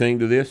add anything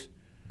to this?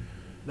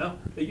 No.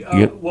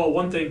 Yep. Well,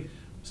 one thing,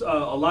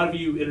 a lot of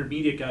you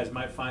intermediate guys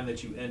might find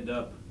that you end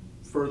up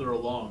further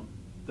along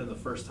than the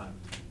first time.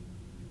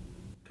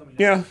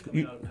 Coming out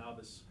of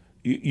novice.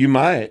 You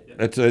might. Yeah.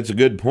 That's a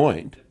good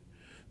point.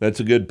 That's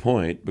a good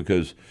point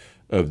because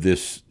of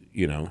this,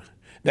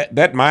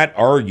 that might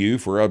argue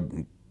for a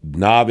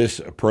novice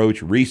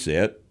approach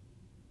reset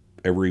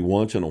every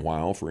once in a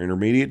while for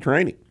intermediate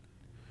training.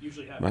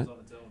 Usually happens on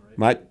its own,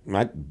 right?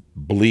 Might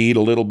bleed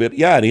a little bit.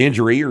 Yeah, an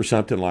injury or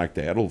something like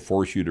that will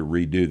force you to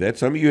redo that.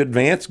 Some of you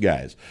advanced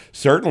guys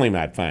certainly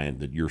might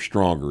find that you're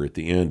stronger at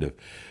the end of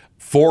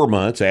 4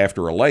 months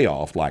after a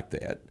layoff like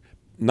that.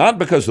 Not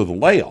because of the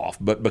layoff,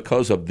 but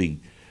because of the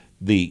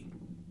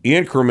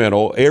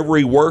incremental,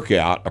 every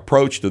workout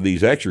approach to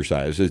these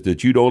exercises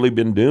that you'd only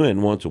been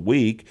doing once a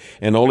week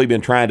and only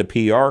been trying to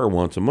PR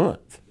once a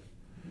month.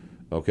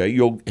 Okay,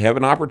 you'll have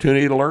an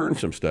opportunity to learn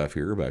some stuff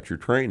here about your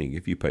training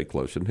if you pay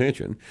close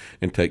attention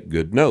and take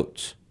good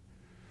notes.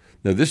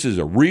 Now, this is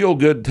a real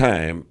good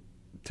time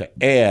to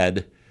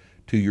add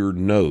to your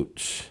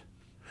notes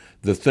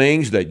the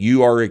things that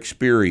you are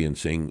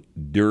experiencing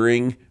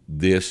during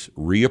this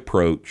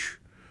reapproach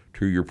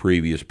to your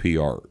previous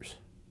PRs.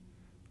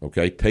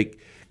 Okay, take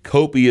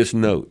copious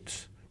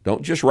notes.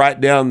 Don't just write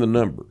down the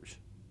numbers.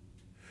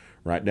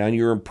 Write down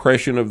your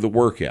impression of the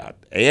workout.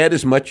 Add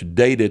as much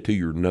data to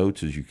your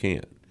notes as you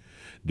can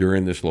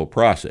during this little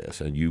process,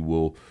 and you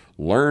will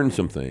learn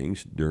some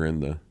things during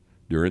the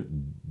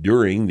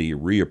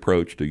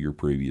reapproach to your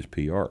previous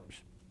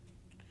PRs.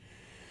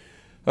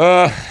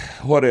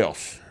 What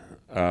else?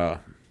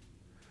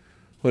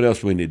 What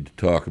else we need to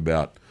talk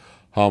about?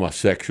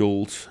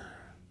 Homosexuals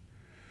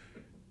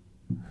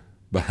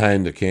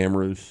behind the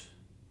cameras.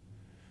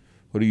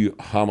 What do you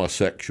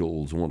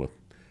homosexuals want to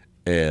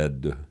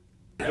add?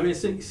 I mean,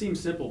 it seems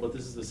simple, but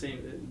this is the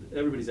same.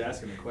 Everybody's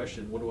asking the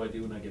question, what do I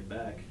do when I get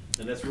back?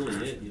 And that's really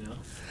it,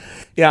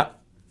 Yeah.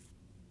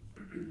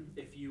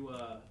 If you...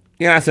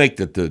 Yeah, I think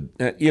that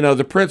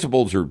the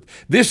principles are,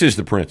 this is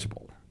the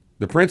principle.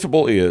 The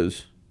principle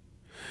is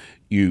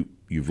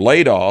you've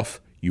laid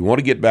off, you want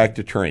to get back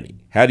to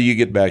training. How do you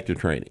get back to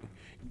training?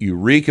 You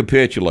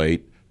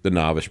recapitulate the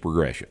novice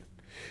progression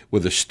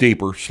with a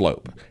steeper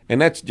slope.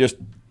 And that's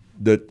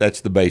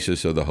the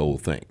basis of the whole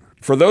thing.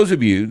 For those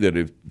of you that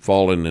have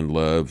fallen in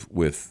love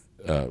with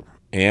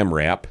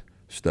AMRAP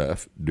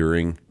stuff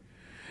during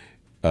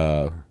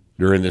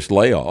this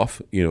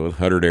layoff, with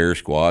 100 air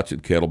squats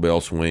and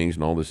kettlebell swings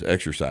and all this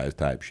exercise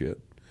type shit,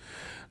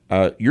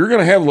 you're going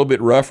to have a little bit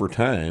rougher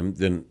time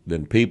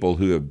than people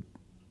who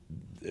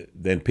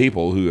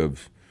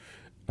have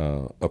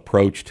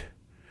approached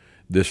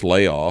this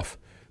layoff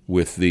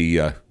with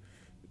the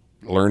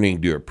learning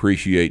to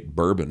appreciate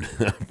bourbon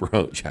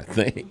approach, I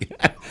think.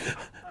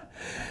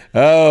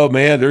 Oh,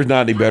 man, there's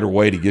not any better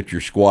way to get your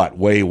squat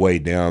way, way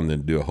down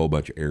than do a whole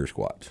bunch of air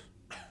squats.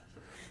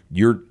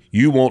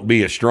 You won't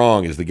be as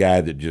strong as the guy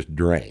that just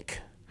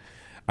drank.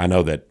 I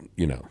know that,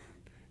 you don't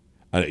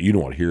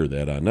want to hear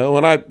that, I know,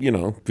 and I,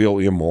 feel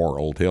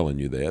immoral telling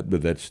you that,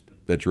 but that's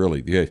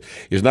really the case.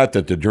 It's not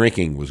that the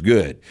drinking was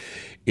good.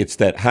 It's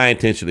that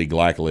high-intensity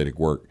glycolytic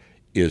work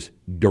is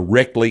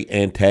directly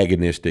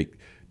antagonistic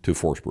to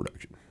force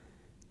production.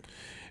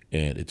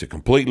 And it's a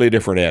completely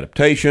different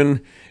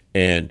adaptation,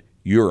 and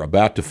you're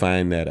about to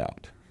find that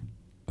out,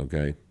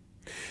 okay?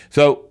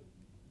 So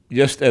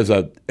just as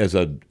a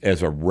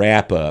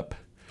wrap-up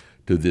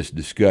to this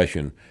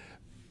discussion,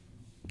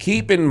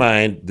 keep in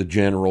mind the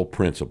general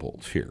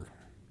principles here.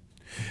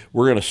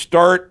 We're going to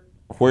start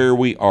where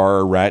we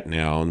are right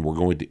now, and we're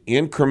going to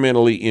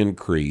incrementally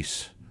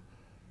increase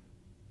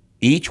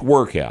each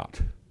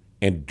workout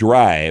and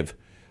drive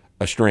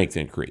a strength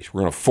increase.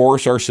 We're going to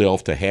force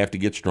ourselves to have to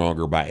get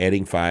stronger by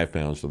adding 5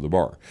 pounds to the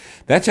bar.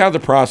 That's how the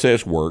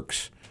process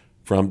works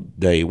from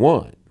day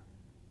one.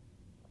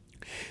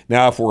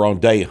 Now, if we're on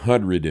day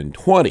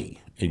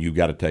 120 and you've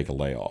got to take a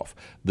layoff,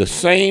 the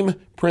same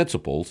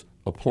principles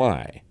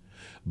apply,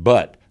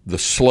 but the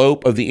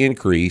slope of the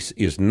increase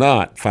is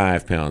not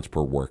 5 pounds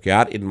per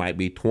workout. It might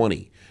be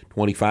 20,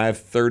 25,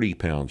 30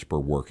 pounds per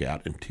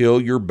workout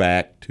until you're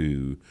back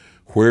to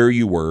where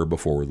you were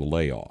before the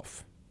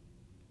layoff.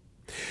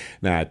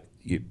 Now,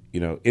 you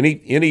know,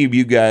 any of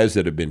you guys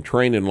that have been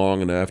training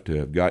long enough to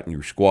have gotten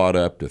your squat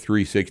up to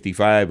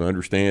 365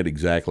 understand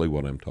exactly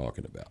what I'm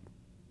talking about.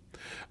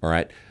 All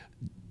right.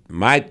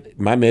 My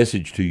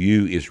message to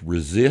you is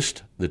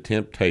resist the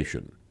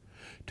temptation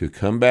to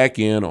come back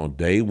in on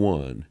day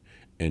one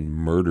and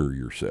murder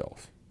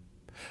yourself.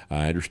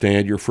 I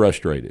understand you're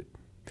frustrated.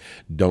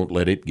 Don't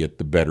let it get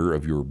the better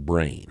of your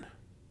brain.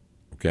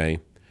 Okay?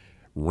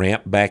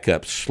 Ramp back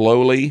up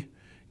slowly.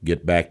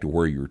 Get back to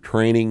where your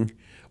training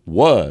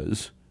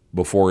was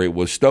before it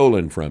was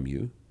stolen from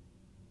you.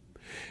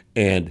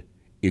 And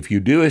if you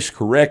do this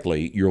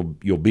correctly,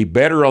 you'll be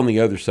better on the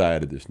other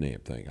side of this damn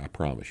thing, I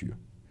promise you.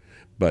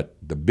 But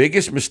the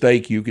biggest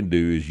mistake you can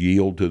do is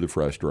yield to the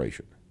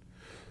frustration.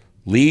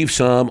 Leave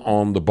some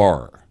on the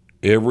bar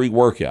every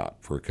workout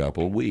for a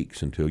couple of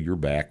weeks until you're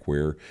back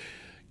where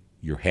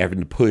you're having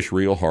to push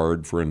real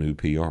hard for a new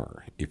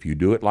PR. If you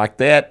do it like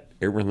that,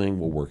 everything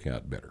will work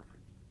out better.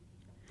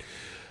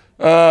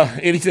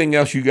 Anything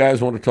else you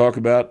guys want to talk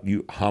about?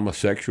 You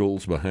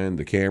homosexuals behind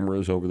the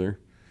cameras over there?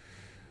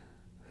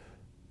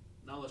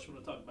 Not unless you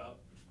want to talk about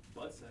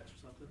butt sex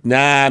or something.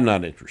 Nah, I'm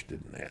not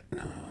interested in that.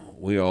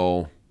 We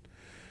all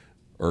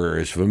are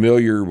as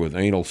familiar with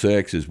anal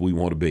sex as we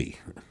want to be.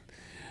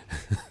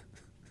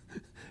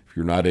 If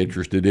you're not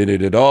interested in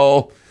it at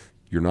all,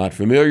 you're not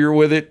familiar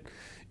with it.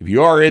 If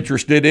you are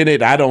interested in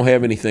it, I don't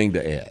have anything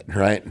to add,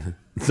 right?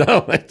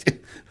 So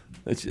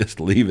let's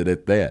just leave it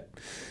at that.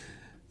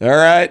 All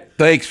right.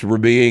 Thanks for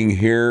being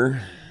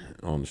here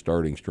on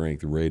Starting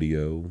Strength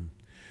Radio.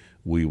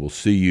 We will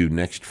see you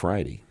next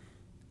Friday.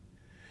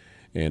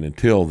 And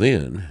until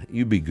then,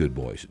 you be good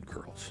boys and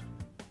girls.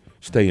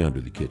 Stay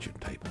under the kitchen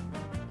table.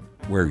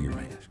 Wear your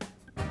mask.